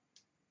probbed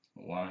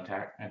 1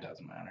 attack. It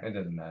doesn't matter. It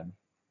doesn't matter.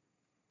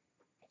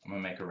 I'm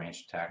gonna make a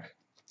ranged attack.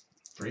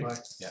 3?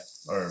 Reflects, Yeah.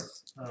 Or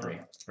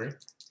 3. 3?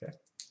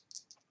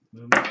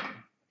 Movement.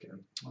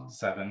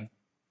 7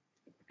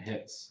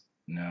 hits.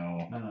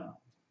 No.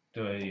 No.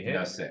 Do you hit?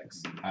 No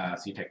 6.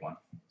 So you take 1.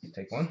 You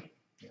take 1?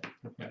 Yeah.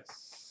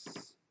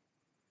 Reflects.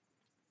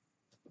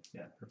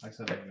 Yeah. Reflects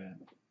that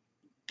movement.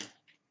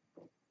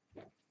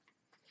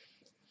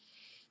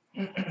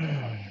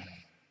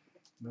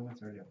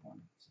 Movement's already up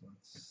 1, so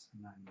it's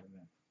 9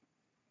 movement.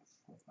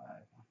 4, 5.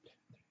 1, 2,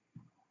 3,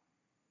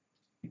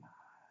 4, 5. Yeah.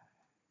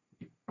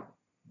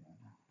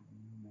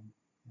 Movement.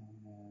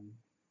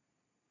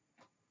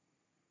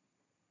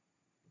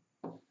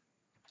 And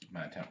I'm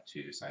gonna attempt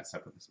to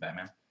sidestep with this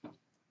Batman.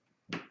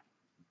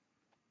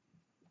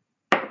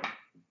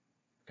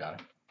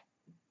 Got it.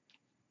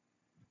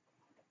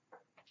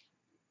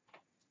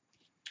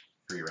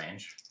 Free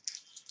range.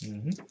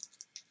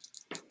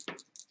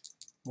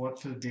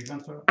 what's his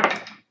defense?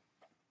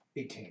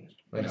 18.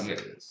 Wait, This I'm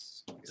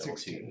is double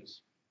 16.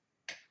 2s.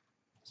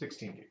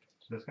 16 defense.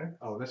 This guy?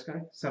 Oh, this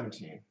guy?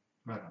 17.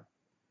 Okay.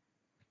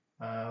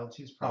 Let's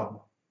choose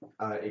prob.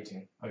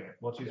 18. Okay,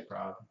 we'll choose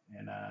prob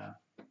and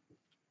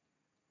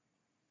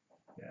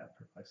yeah,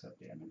 perplex up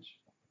damage.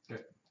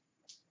 Good.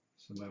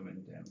 So movement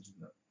and damage is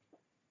up.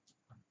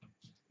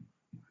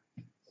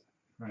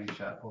 Running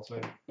shot pulse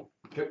wave.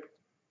 Good.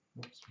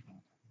 Oops.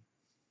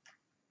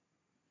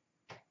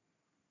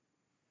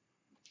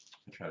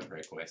 I try to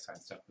break away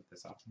sidestep with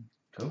this option.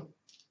 Cool.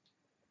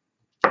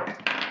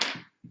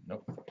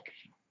 Nope.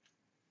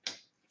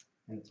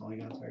 And it's only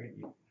gonna target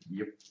you.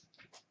 Yep.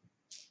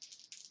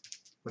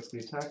 What's the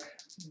attack? I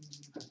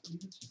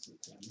think it's just a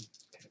 10.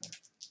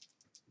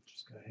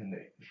 Just go ahead and 8.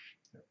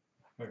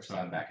 Or So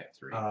I'm back at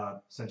 3.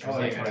 Since Oh,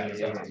 you're yeah,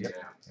 saying yeah.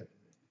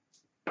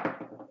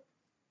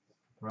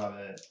 Rob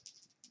it.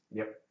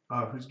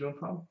 who's doing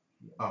prom?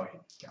 Oh,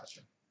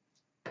 gotcha.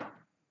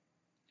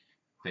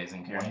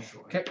 Phasing carry.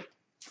 Okay.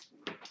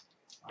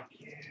 Fuck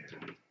you.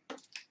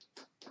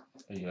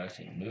 Are you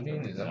actually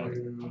moving? Is that what?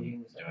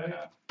 Doing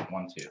a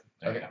 1, 2.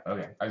 There you Okay. go.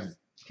 Okay. I was just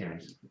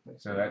curious.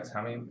 So that's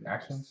how many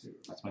actions?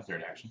 That's my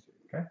 3rd action.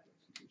 Okay.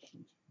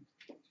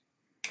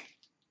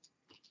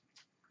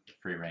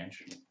 Free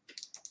range.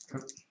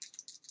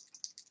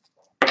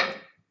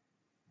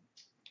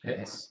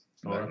 Hits.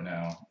 But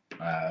no.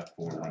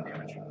 For 1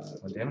 damage.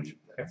 1 damage?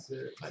 Okay.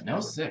 But no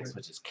 6,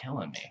 which is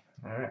killing me.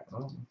 Alright,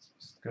 well,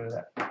 let's go to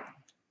that.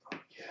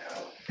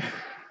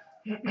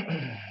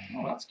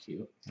 Oh, that's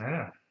cute.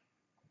 Yeah.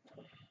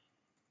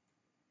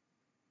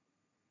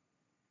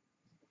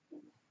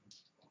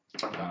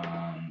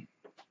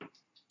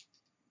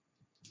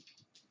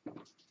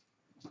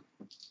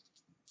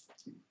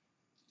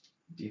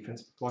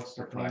 Defense plus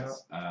they're coming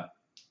Perplex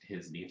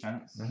his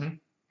defense. Mhm.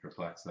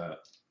 Perplex that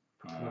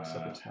What's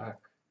up attack?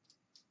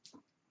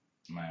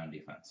 my own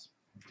defense.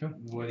 Cool.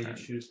 What do you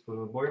choose for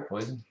the board?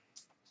 Poison.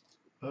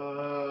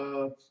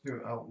 Let's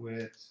do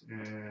outwit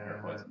Her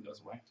and poison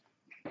goes away.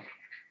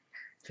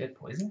 Hit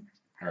poison?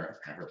 Her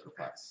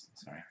perplex.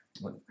 Sorry.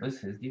 What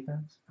is his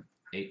defense?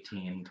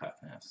 18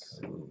 toughness.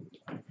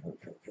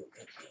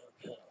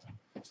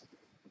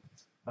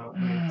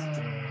 outwit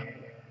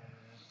and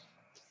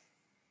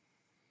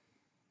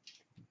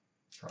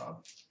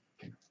prob.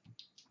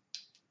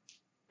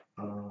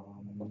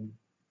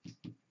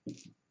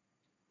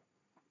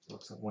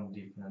 Looks like 1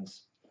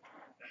 defense.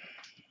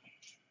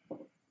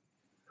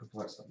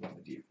 Perplex up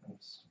 1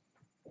 defense.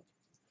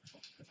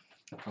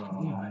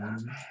 Want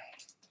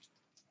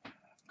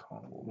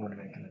to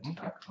make an attack.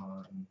 attack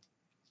on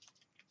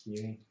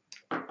Yui.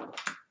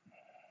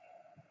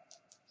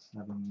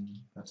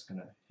 7. That's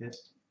gonna hit.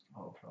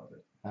 Oh, probably.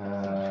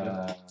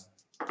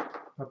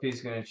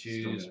 Puppy's gonna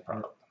choose Still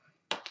gonna prop.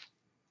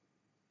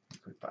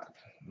 Quick 5.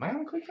 Am I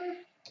on quick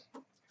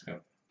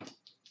 5?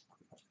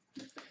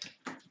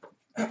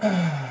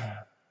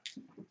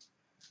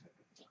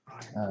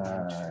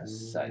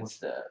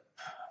 Sidestep.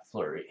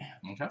 Flurry.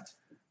 Okay.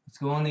 Let's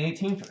go on the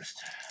 18 first.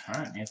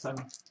 Alright, need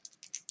 7.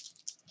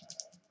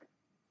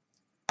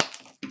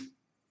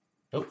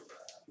 Nope.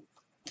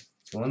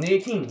 Let's go on the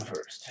 18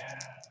 first.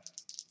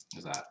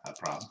 Is that a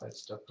problem?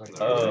 Sidestep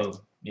right. Oh,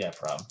 yeah,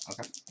 prob.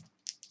 Okay.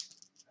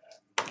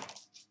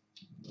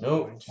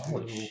 Nope. Going to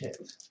Holy shit.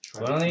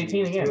 try Going on the to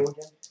 18 again. heal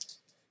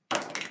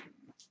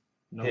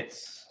Nope.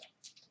 Hits.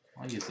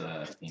 I'll use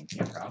a theme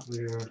team prop.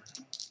 Clear.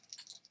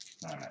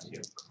 No, not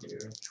you.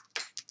 Clear.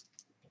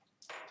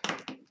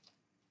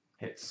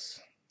 Hits.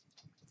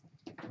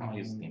 I'll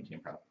use a theme team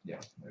prop. Yeah,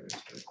 there it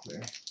is. Very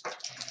clear.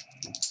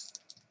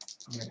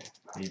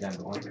 Are you down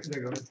to 1? There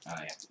you go.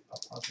 Yeah.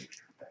 I'll pause it.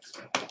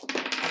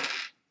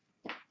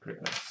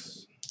 Crit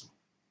miss.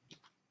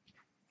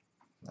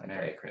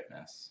 Merry crit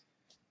miss.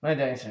 My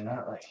dice are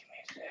not liking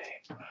me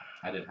today.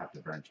 I did have to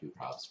burn 2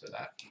 props for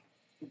that.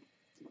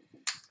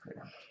 Crit.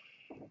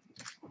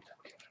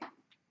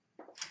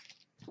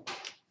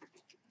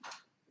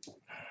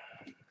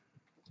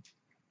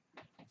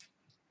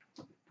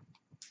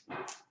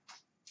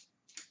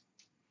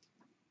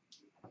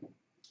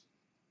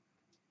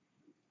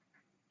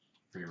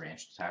 Free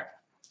ranged attack.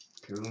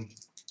 Cool.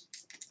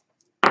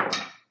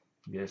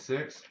 You get a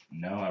 6?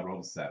 No, I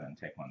rolled a 7.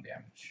 Take 1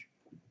 damage.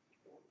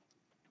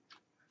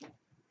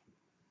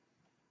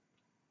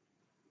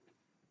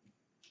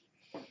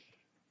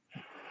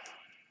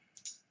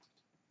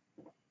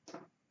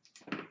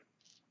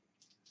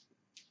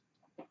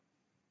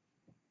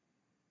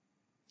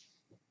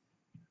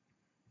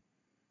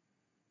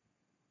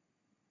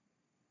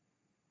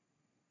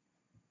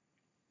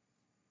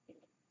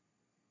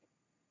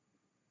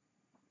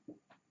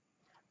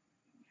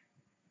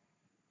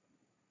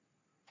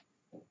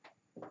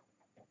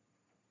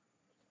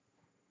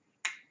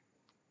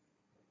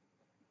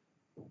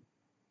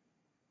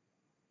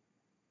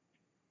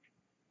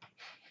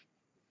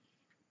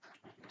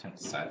 Attempt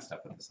to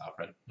sidestep with this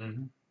Alfred.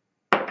 Mm-hmm.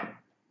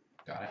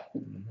 Got it.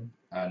 Mm-hmm.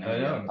 No, I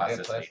you know, have I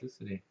got plasticity.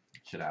 plasticity.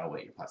 Should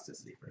outweigh your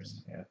plasticity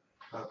first. Yeah,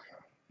 Okay.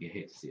 You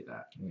hate to see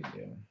that. we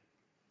do.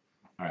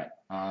 Alright,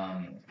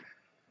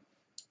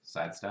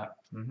 sidestep.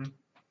 Mm-hmm.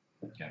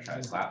 Gonna try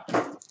to slap.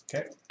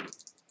 Okay.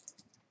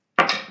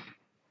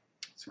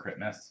 It's a crit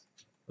miss.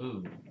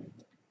 Ooh.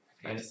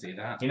 Hate to see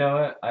that. You know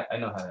what? I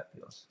know how that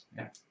feels.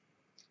 Yeah.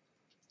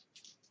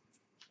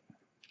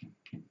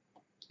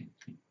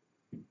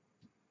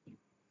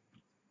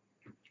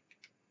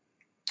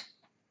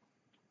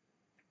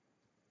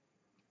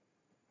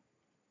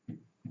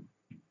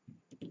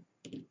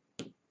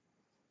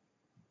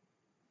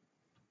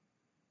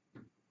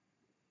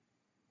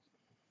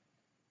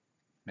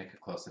 Make a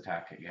close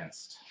attack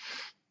against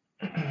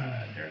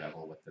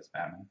Daredevil with this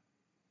Batman.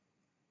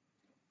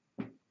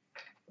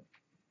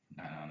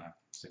 No.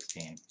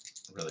 16.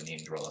 Really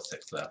needing to roll a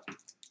 6 though.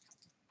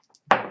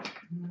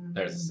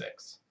 There's a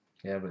 6.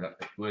 Yeah, but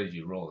what did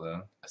you roll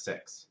though? A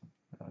 6.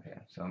 Okay,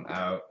 so I'm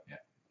out.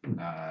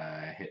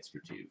 Hits for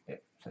 2.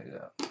 Yep, check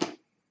it out.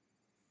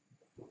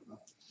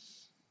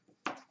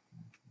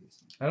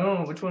 I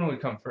don't know which one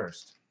would come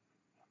first.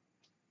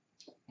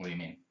 What do you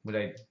mean? Would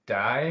I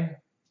die?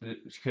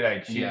 Could I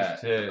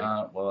choose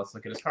to? Well, let's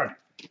look at his card.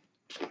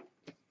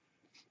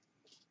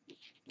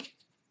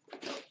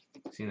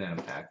 See that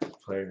I'm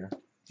active player.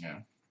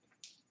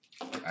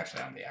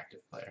 Actually, I'm the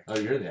active player. Oh,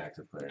 you're the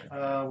active player.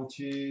 We'll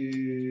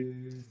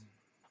choose.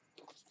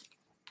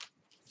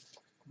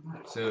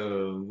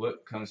 So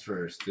what comes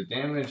first, the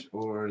damage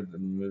or the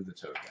remove the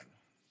token?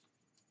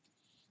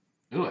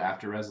 Ooh,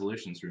 after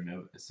resolutions,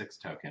 remove a 6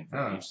 token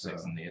from each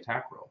 6 in the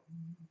attack roll.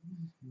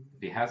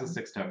 If he has a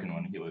 6 token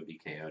one, he would be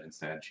KO'd.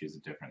 Instead, choose a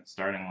different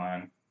starting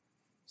line.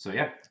 So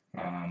yeah,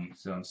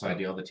 So I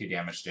deal the 2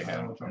 damage to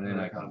him. and then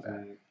I come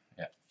back.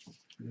 Yeah.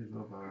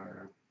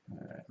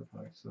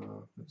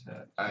 So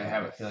attack. I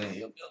have a feeling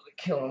you'll be able to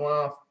kill him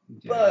off.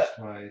 Damage but-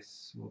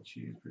 twice. We'll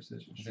choose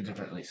precision. It's a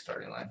different least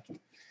starting line.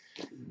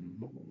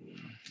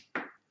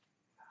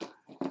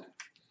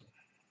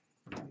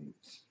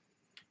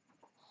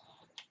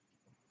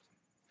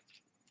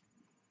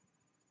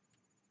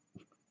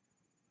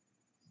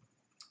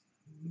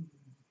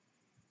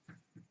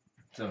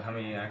 So how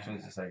many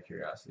actions, just out of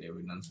curiosity, have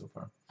we done so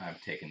far?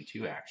 I've taken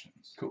 2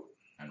 actions. Cool.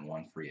 And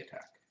 1 free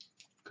attack.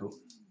 Cool.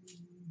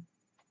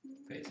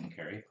 Phase and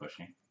carry,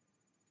 pushing.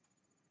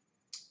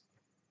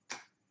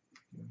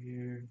 Go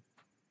here.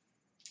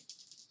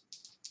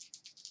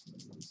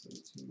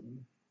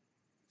 17.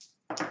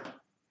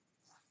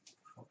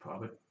 I'll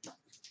prob it.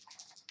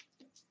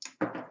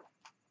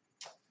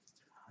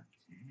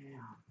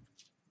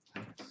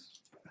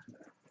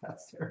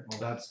 That's terrible.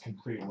 That's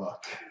complete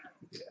luck.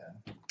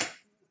 Yeah.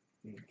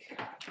 He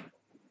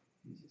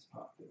just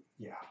popped it.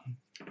 Yeah.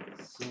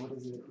 So what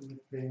is it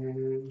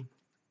within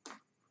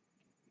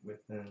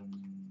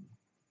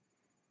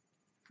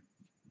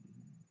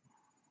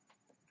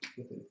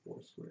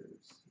 4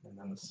 squares, and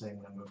then the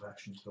same number of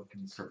action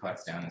tokens.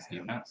 Perplex down is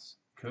defense.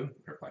 Cool.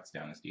 Perplex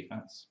down is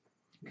defense.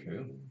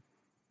 Cool.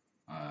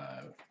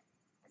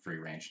 Free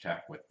range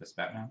attack with this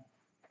Batman.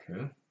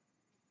 Cool.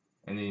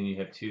 And then you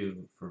have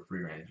 2 for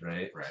free range,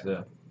 right?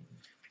 Right.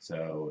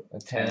 So a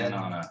 10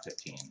 on a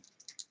 15.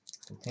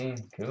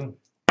 15. Cool.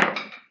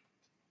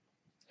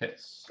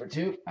 Hits. For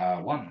 2.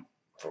 1.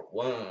 For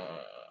 1.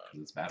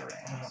 It's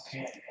batarangs.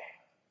 Okay.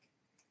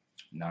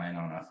 9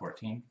 on a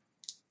 14.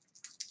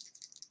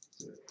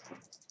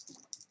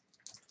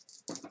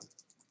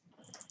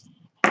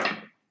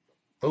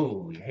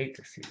 Oh, you hate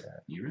to see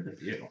that. You really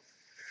do.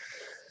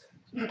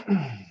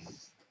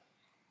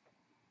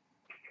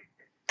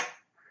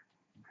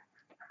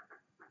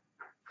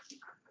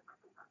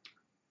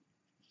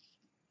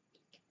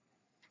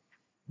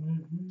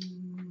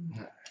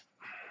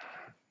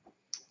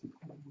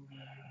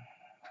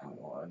 I don't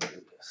want to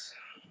do this.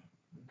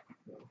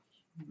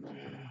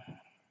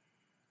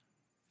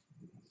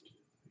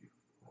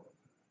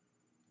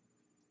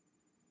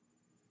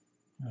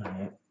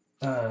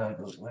 Alright.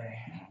 Goes away.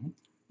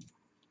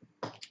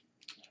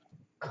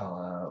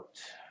 Call out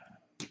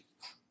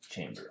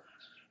chamber.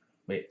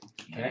 Wait,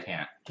 You Can I-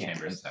 can't.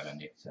 Chamber is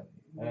 70. 70.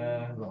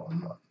 Roll.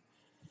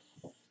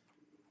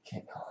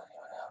 Can't call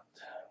anyone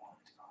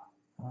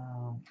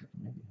out.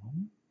 Maybe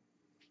home?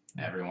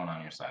 Everyone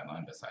on your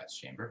sideline besides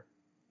Chamber.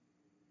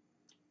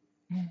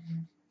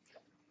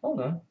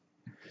 Hold on.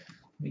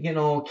 You're getting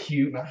all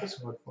cute. Memphis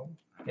would fuck.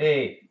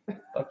 Hey,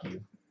 fuck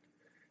you.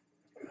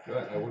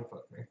 That would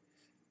fuck me.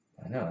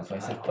 I know, that's why I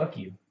said fuck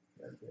you.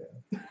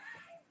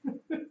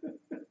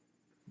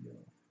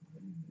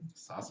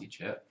 Saucy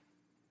chip.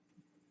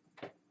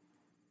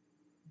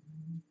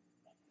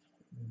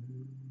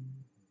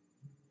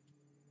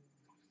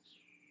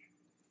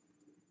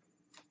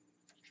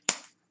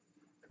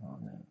 Call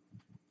that.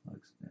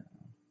 Flex down.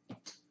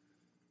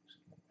 Just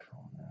gonna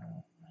call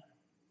that.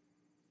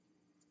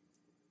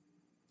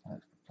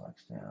 That's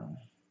flex down.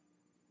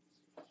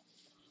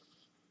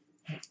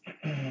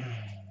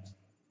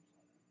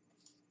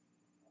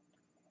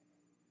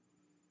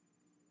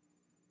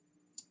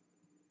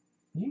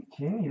 Are you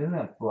kidding me? He doesn't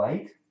have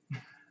blight?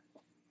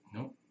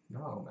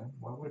 No, man.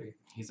 Why would he?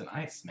 He's an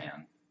ice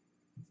man.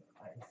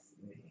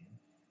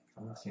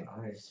 I've not seen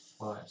ice.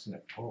 Well, I've seen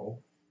it full.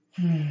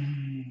 I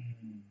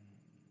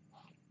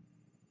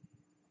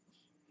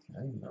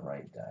need the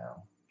right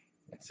dial.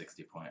 At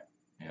 60 point.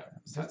 Yeah.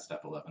 Set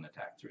step 11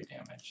 attack 3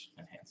 damage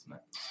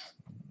enhancement.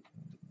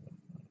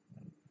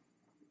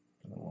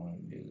 I don't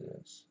want to do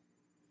this.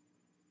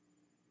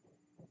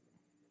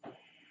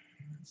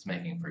 It's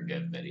making for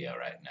good video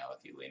right now with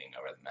you leaning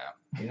over the map.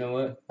 You know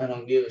what? I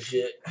don't give a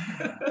shit.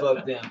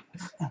 Fuck them.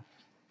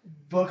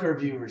 Fuck our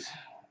viewers.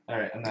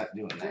 Alright, I'm not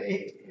doing that.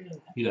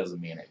 He doesn't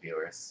mean it,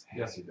 viewers.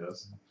 Yes, he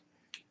does.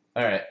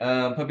 Alright,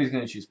 Puppy's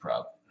gonna choose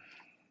prob.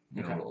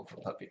 I'm gonna Okay. roll for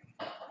Puppy.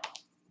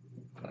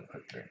 One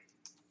quick 3.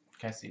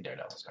 Can I see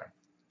Daredevil's card?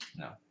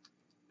 No.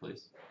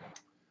 Please.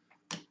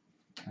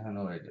 I don't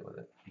know what I did with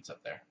it. It's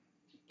up there.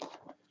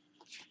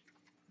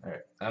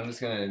 Alright, I'm just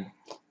gonna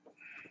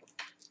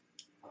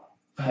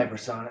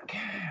hypersonic.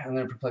 I'm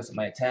gonna perplex at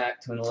my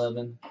attack to an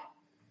 11.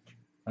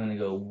 I'm gonna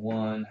go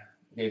 1.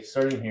 Okay,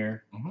 starting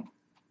here. Mhm.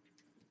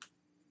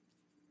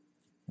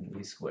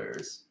 These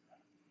squares.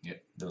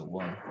 Yep. Do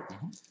 1.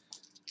 Mhm.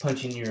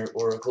 Punching your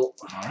oracle.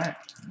 Alright.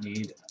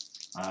 Need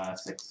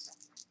 6.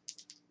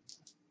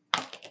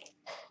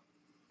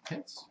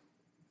 Hits.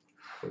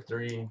 For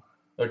 3.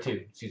 Or 2.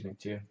 Excuse me,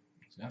 2. I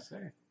was gonna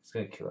say. It's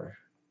gonna kill her.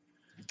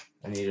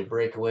 I need a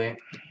breakaway.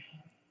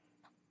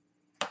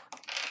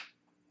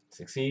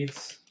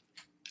 Succeeds.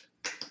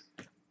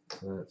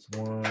 So that's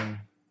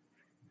 1,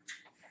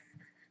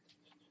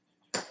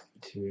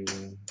 2,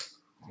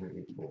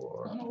 3,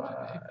 4, Run away.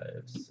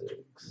 5,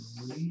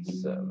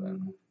 6,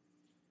 7.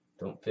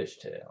 Don't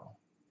fishtail.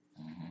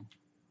 Mm-hmm.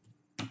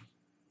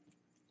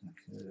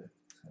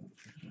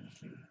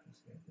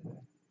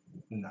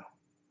 No.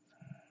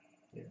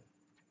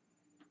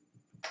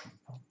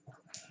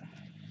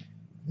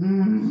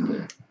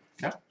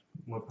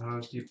 What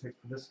powers do you pick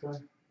for this guy?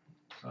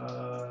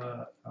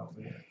 Oh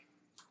yeah.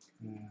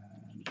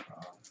 And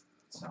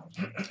sounds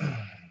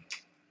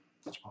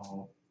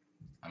All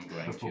I'm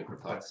going to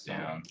perplex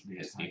down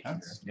his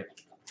defense. Yep.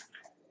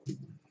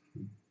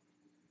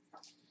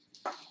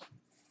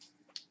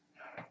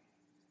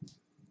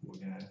 We're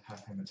gonna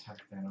have him attack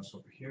Thanos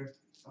over here.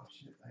 oh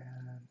shit, I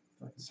had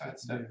fucking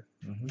Sidestep.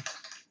 Mm-hmm.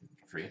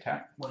 Free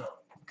attack. What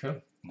up?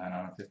 Cool. 9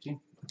 on a 15.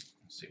 Let's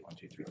see. 1,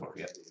 2, 3, 4.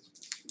 Yep.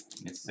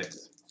 It's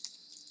 6.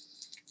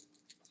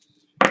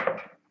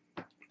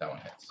 That one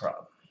hits.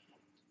 Prob.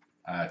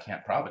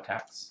 Can't prob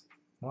attacks.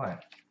 Why?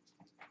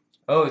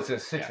 Oh, it's a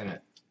 6 Yeah. in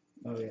it.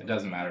 Oh yeah. It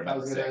doesn't matter I about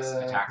the was 6.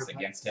 gonna Attacks perplex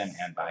against him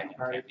and by him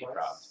party can't be probbed.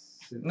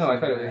 twice. No, I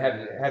thought it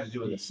had to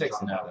do with the 6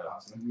 No.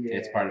 Yeah.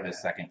 It's part of his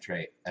second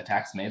trait.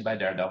 Attacks made by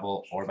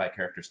Daredevil or by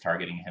characters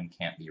targeting him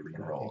can't be I think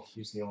re-rolled.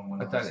 he's the only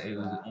one. I thought else it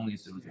was that- only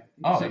if it was.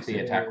 Oh, if the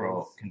attack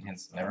roll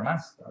contains. Never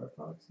mind.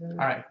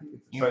 Alright,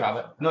 you But- have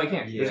it. No, I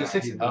can't. There's a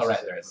 6 in it. Oh, right,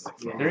 there is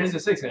 6. Yeah. There is a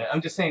 6 in it.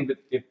 I'm just saying, but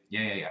if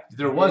Yeah.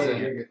 there wasn't,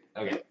 You're good.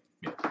 okay.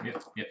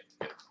 Yep.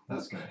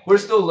 That's gonna. We're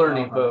still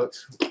learning,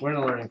 folks. We're in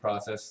a learning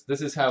process.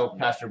 This is how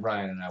Pastor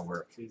Bryan and I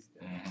work.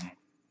 Mm-hmm.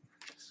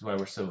 This is why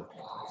we're so good.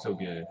 So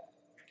good.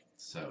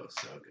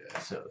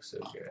 So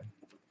good.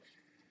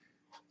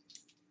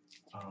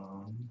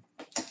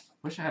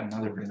 Wish I had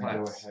another We're gonna go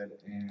perplex. ahead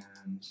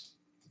and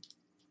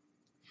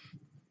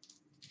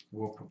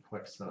we'll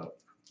perplex up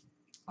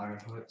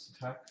Ironheart's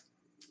attack,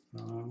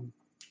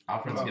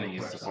 Alfred's gonna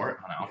use support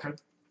on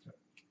Alfred.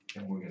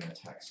 and we're gonna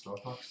attack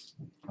Starfox.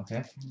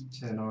 Okay.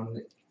 10 on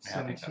Yeah,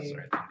 I think that's the 17.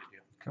 right thing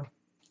to do.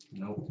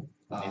 Nope.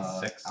 Needs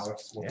 6.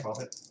 Alex will Yeah.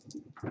 profit.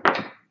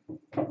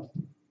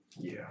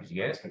 Yeah. Did you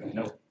get it? That's gonna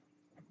Nope.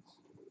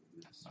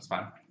 That's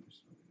fine.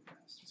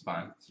 It's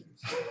fine.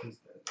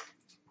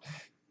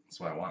 That's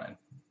what I wanted.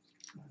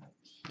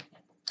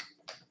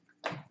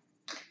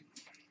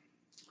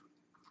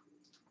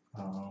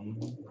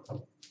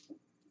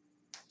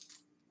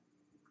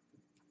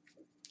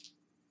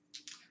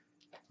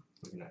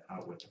 We're gonna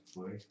outwit the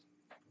flurry.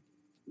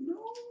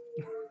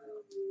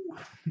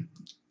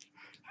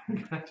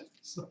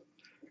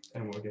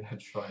 And we're gonna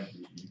try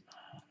the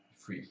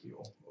free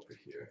heal over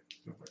here.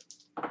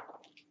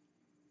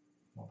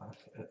 Well,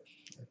 that's it.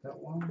 Like that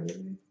one,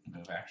 baby.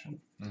 Move action.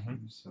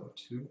 Mm-hmm. So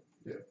 2.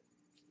 Yeah.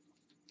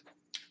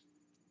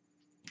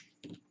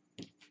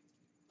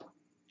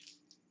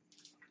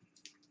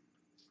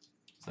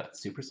 Is that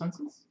super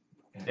senses?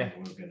 And Yeah.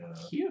 we're gonna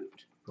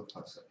Cute.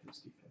 perplex up his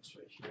defense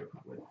right here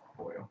with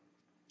oil.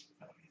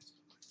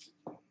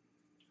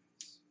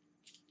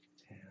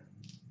 And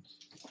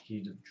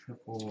he did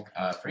triple.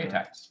 Free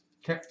attacks.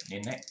 Okay.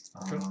 Need an 8.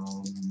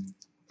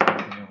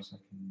 Anything else I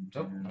can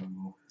do?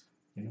 Nope.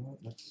 You know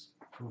what? Let's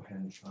go ahead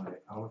and try.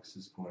 Alex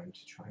is going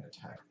to try and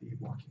attack the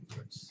walking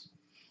goods.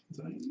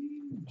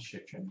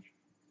 Shape change.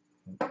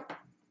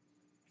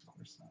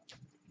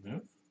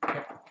 Move.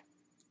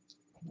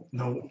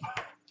 No.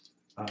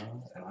 And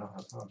I don't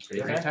have problems.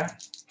 Free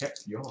attack. Okay,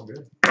 you're all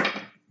good.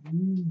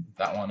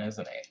 That one is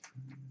an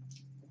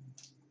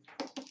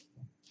 8.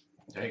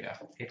 There you go.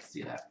 Hate to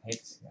see that.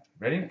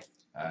 Ready?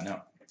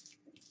 No.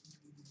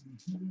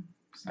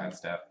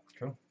 Sidestep.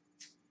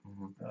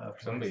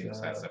 Somebody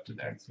sidestep to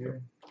there.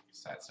 Here.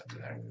 Sidestep to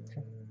there.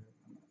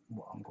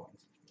 Well, I'm going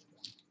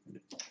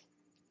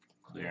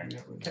Clear. And to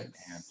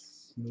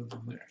move.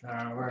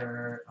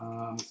 We're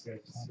let's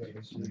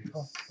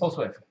go. Pulse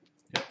wave.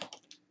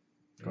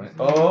 Go ahead.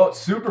 Oh,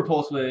 super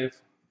pulse wave.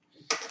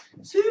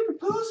 Super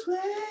pulse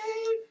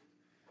wave.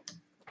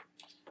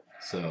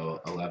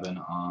 So 11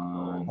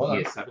 on. Hold on.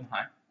 He is 7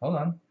 high. Hold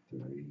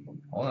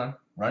on.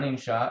 Running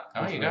shot.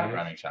 Oh, pulse you got wave.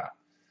 running shot.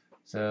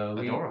 So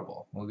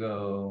Adorable. we'll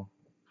go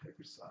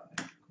Hypersonic,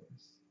 of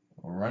course.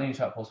 running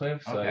shot pulse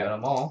wave. So I Okay. got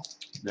them all.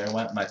 There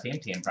went my team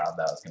proud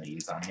that I was going to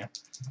use on you.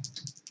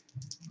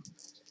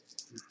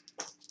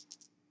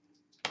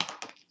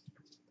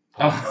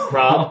 Oh,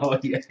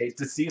 Prob. you hate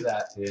to see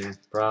that. Yeah,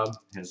 prob.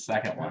 His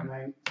second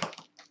one.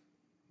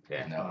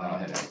 Yeah, No, that'll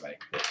hit everybody.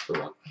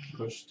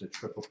 Push to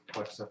triple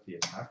perplex up the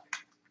attack.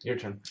 Your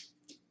turn.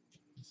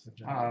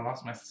 Oh, I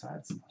lost my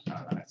sides.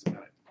 Oh, that's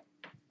about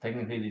it.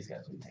 Technically, these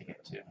guys would take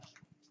it too.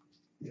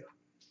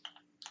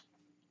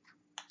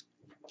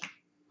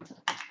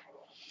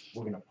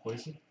 We're gonna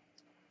poison.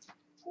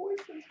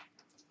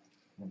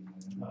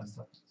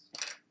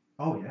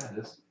 Oh yeah, it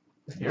is.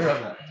 You're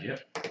up.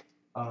 Yep.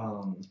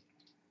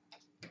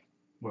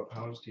 What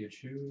powers do you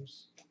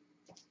choose?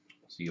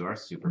 So you are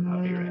super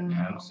puppy right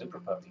now. I'm super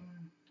puppy.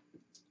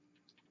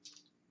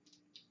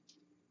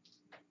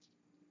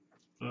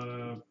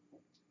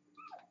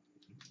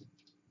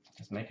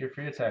 Just make your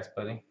free attacks,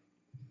 buddy.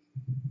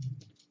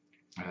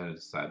 I gotta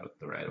decide what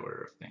the right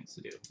order of things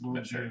to do. We'll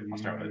But sure, do I'll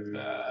start with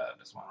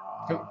this one.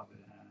 Cool.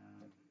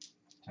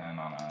 10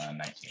 on a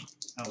 19.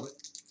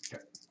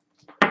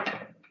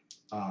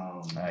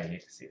 Oh, I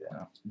hate to see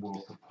that.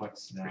 We'll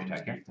perplex down Free the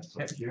attack here. defense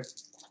up here.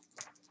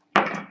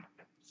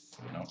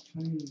 No,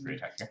 free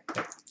attack here.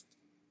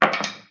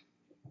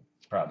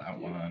 Prob. That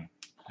one.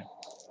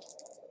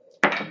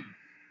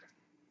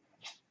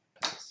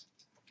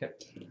 Okay.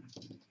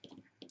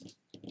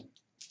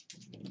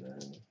 And then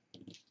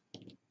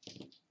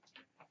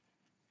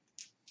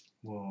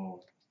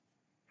we'll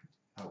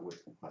outwit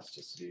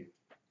plasticity.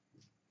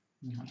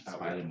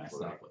 Spited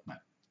myself with my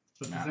It's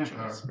the same power.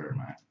 nachos for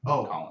my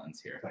Oh,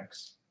 Collins here.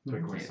 thanks. Mhm.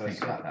 Quick Need to recess.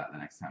 think about that the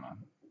next time I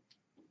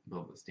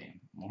build this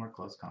team. More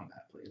close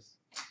combat, please.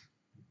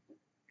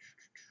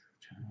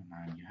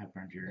 9, you have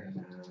burned your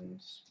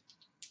And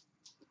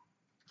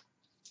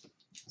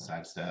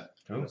sidestep.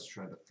 let's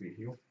try the free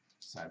heal.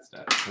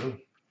 Sidestep. Cool.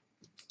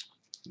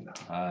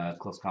 No.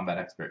 Close combat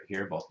expert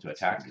here, both to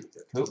attack.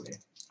 Cool.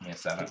 Yeah,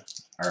 7.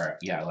 Or,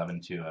 yeah,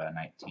 11 to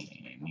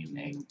 19. Mutant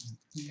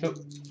 8. Cool.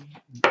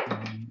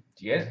 Do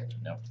you get it?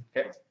 Nope.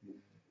 Okay.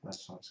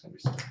 That's not gonna be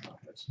stuck in my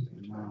head. So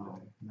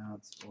No,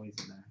 it's always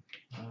in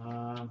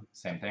there.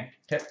 Same thing.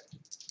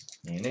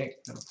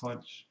 Unique. Got a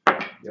punch.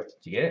 Did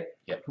you get it?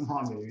 Yep. Come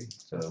on, baby.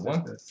 So Let's one.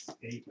 get this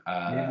 8.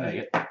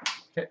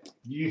 Yep.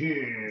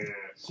 Yeah.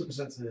 super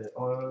sensitive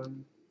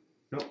on.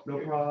 Nope, no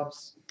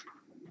probs.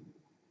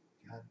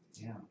 God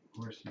damn. Of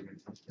course you're gonna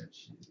take that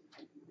shit.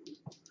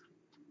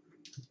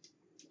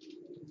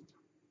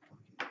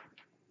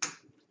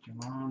 Come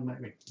on,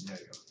 baby. There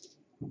you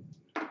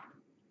go.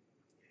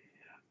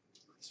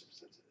 Super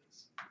sensitive.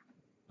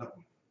 Oh,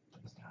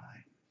 let's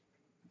die.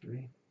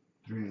 3.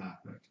 3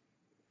 knockback.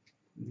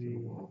 So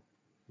we'll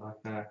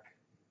knock back,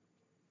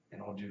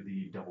 and I'll do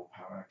the double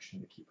power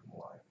action to keep him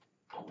alive.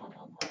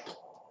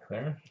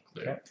 Clear.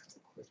 Clear.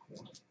 Quick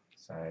one.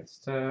 Side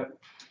step.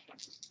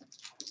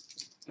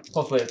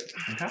 Pulse wave.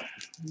 Okay.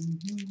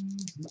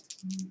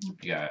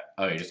 You got.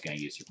 Oh, you're just gonna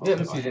use your. Yeah, pulse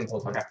just wave. using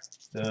pulse wave. Okay.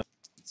 So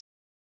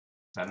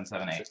 7,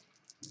 7, 8.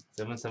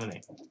 7, 7,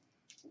 8.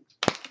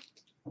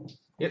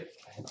 Yep.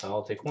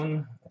 I'll take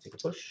 1. I'll take a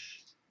push.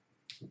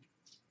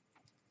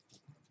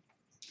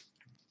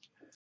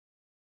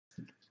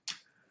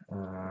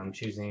 I'm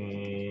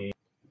choosing.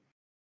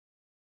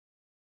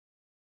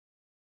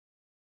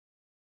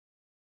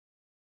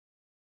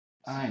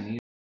 I need.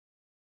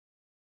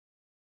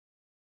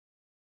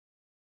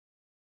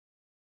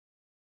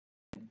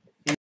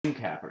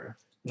 Capper.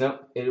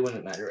 Nope, it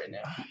wouldn't matter right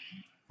now.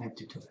 I have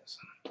 2 toes.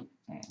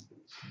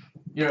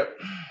 You're up.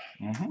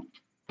 Mm-hmm.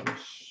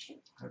 Push.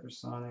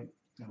 Hypersonic.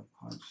 Gonna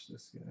punch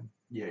this guy.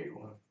 Yeah, you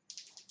want.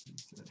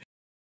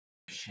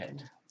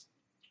 Shit.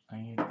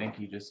 I think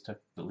you just took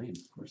the lead.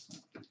 Of course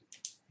not.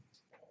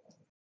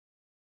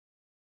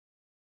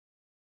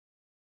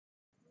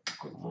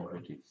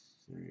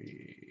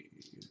 153,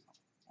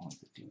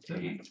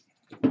 158,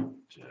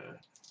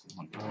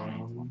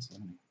 120,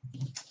 170.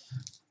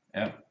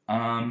 Yep.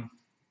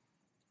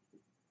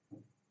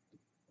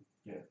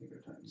 Yeah, I think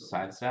our time's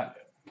Sidestep.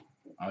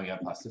 Oh, you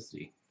got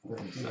plasticity. up.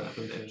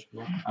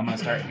 I'm gonna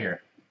start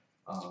here.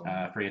 Um,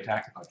 Free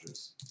attack. I'll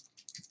just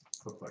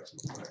put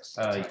flexible flex.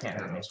 You can't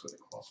hurt me. With a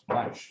cross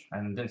Why? push.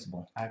 I'm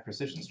invincible. I have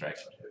precision strike.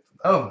 Hit from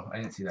that. Oh, I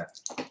didn't see that.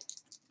 And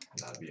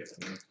that'd be it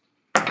for me.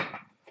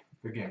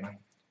 Good game, man.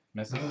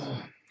 Misses.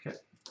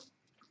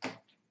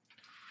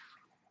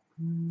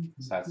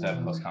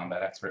 Sidestep plus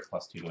combat expert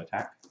plus 2 to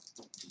attack.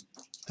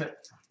 Okay.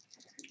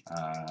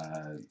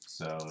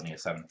 So need a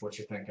 7. What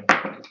you thinking?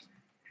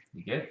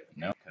 You get it?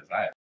 No, because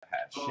I have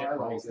had shit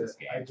rolls this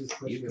game.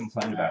 You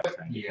complained about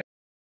everything. Yeah.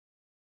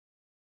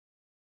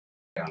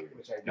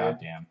 Which I did.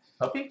 Goddamn.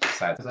 Puppy?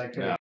 Side Because I could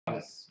no,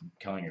 have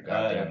killing your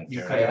goddamn.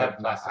 you character.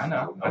 could have I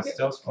know. I Okay.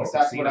 still That's what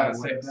succeed I on a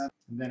would have 6. done.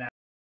 And then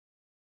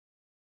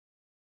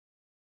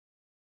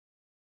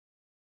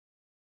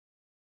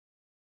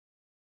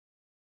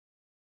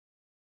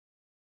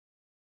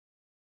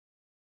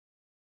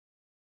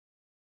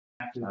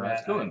after that,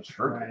 Let's go I in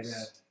tried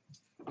purpose.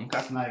 to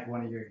Okay. snipe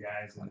one of your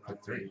guys and Click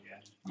run 3. away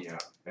again. Yeah,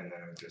 and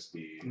then it would just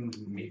be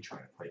Mhm. me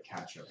trying to play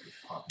catch up with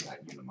popping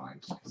that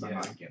Unimind because I'm Yeah.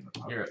 not getting the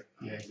puppy. You're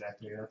Yeah,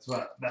 exactly. That's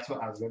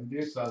what I was gonna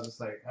do. So I was just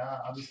like,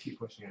 I'll just keep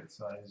pushing it.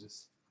 So I was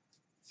just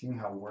seeing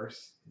how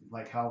worse,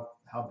 like how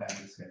bad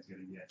this guy's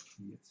gonna get.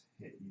 He gets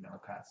hit,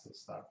 past those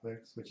stop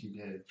clicks, which he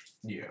did.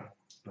 Yeah.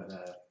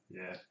 But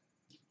yeah.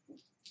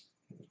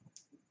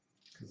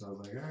 Because I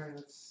was like, all right,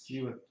 let's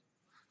see what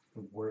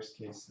the worst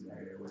case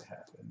scenario would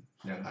happen.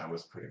 And that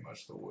was pretty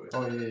much the wood.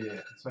 Oh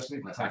yeah. Especially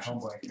Less my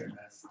actions. homeboy couldn't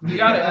mess. You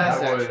got it. Last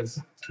That action.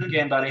 was good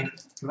game, buddy.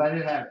 Because I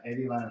didn't have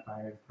any line of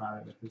fire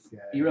probably with this guy.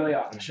 You really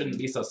shouldn't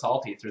be so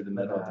salty through the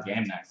middle of the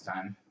game next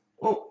time.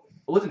 Well,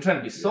 I wasn't trying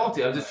to be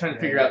salty. I was just trying to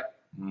figure out.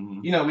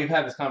 Mm-hmm. We've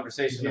had this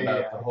conversation Yeah,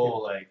 about yeah, the I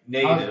whole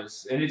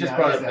negatives, and it just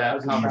brought up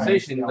that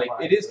conversation. Like,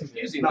 it is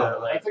confusing though.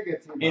 Like, that's a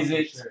good team is up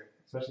for it- sure.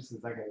 Especially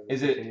since that guy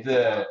is it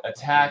the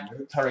attack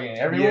targeting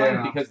everyone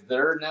Yeah. because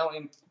they're now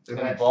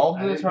That-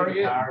 involved I in the didn't get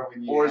target, power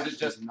when you or is it actually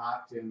just,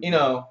 knocked him? you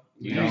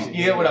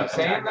get what I'm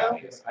saying though?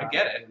 I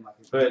get it.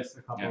 But,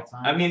 yeah.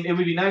 I mean, it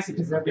would be nice if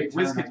Because every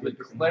WizKids turn I would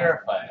get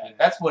clarify that.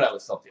 That's what I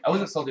was salty. I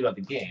wasn't salty about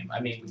the game. I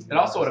mean, It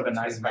also would have been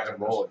nice if I could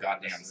roll a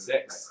goddamn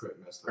 6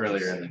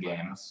 earlier in the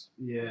game.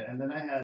 Yeah, and then I had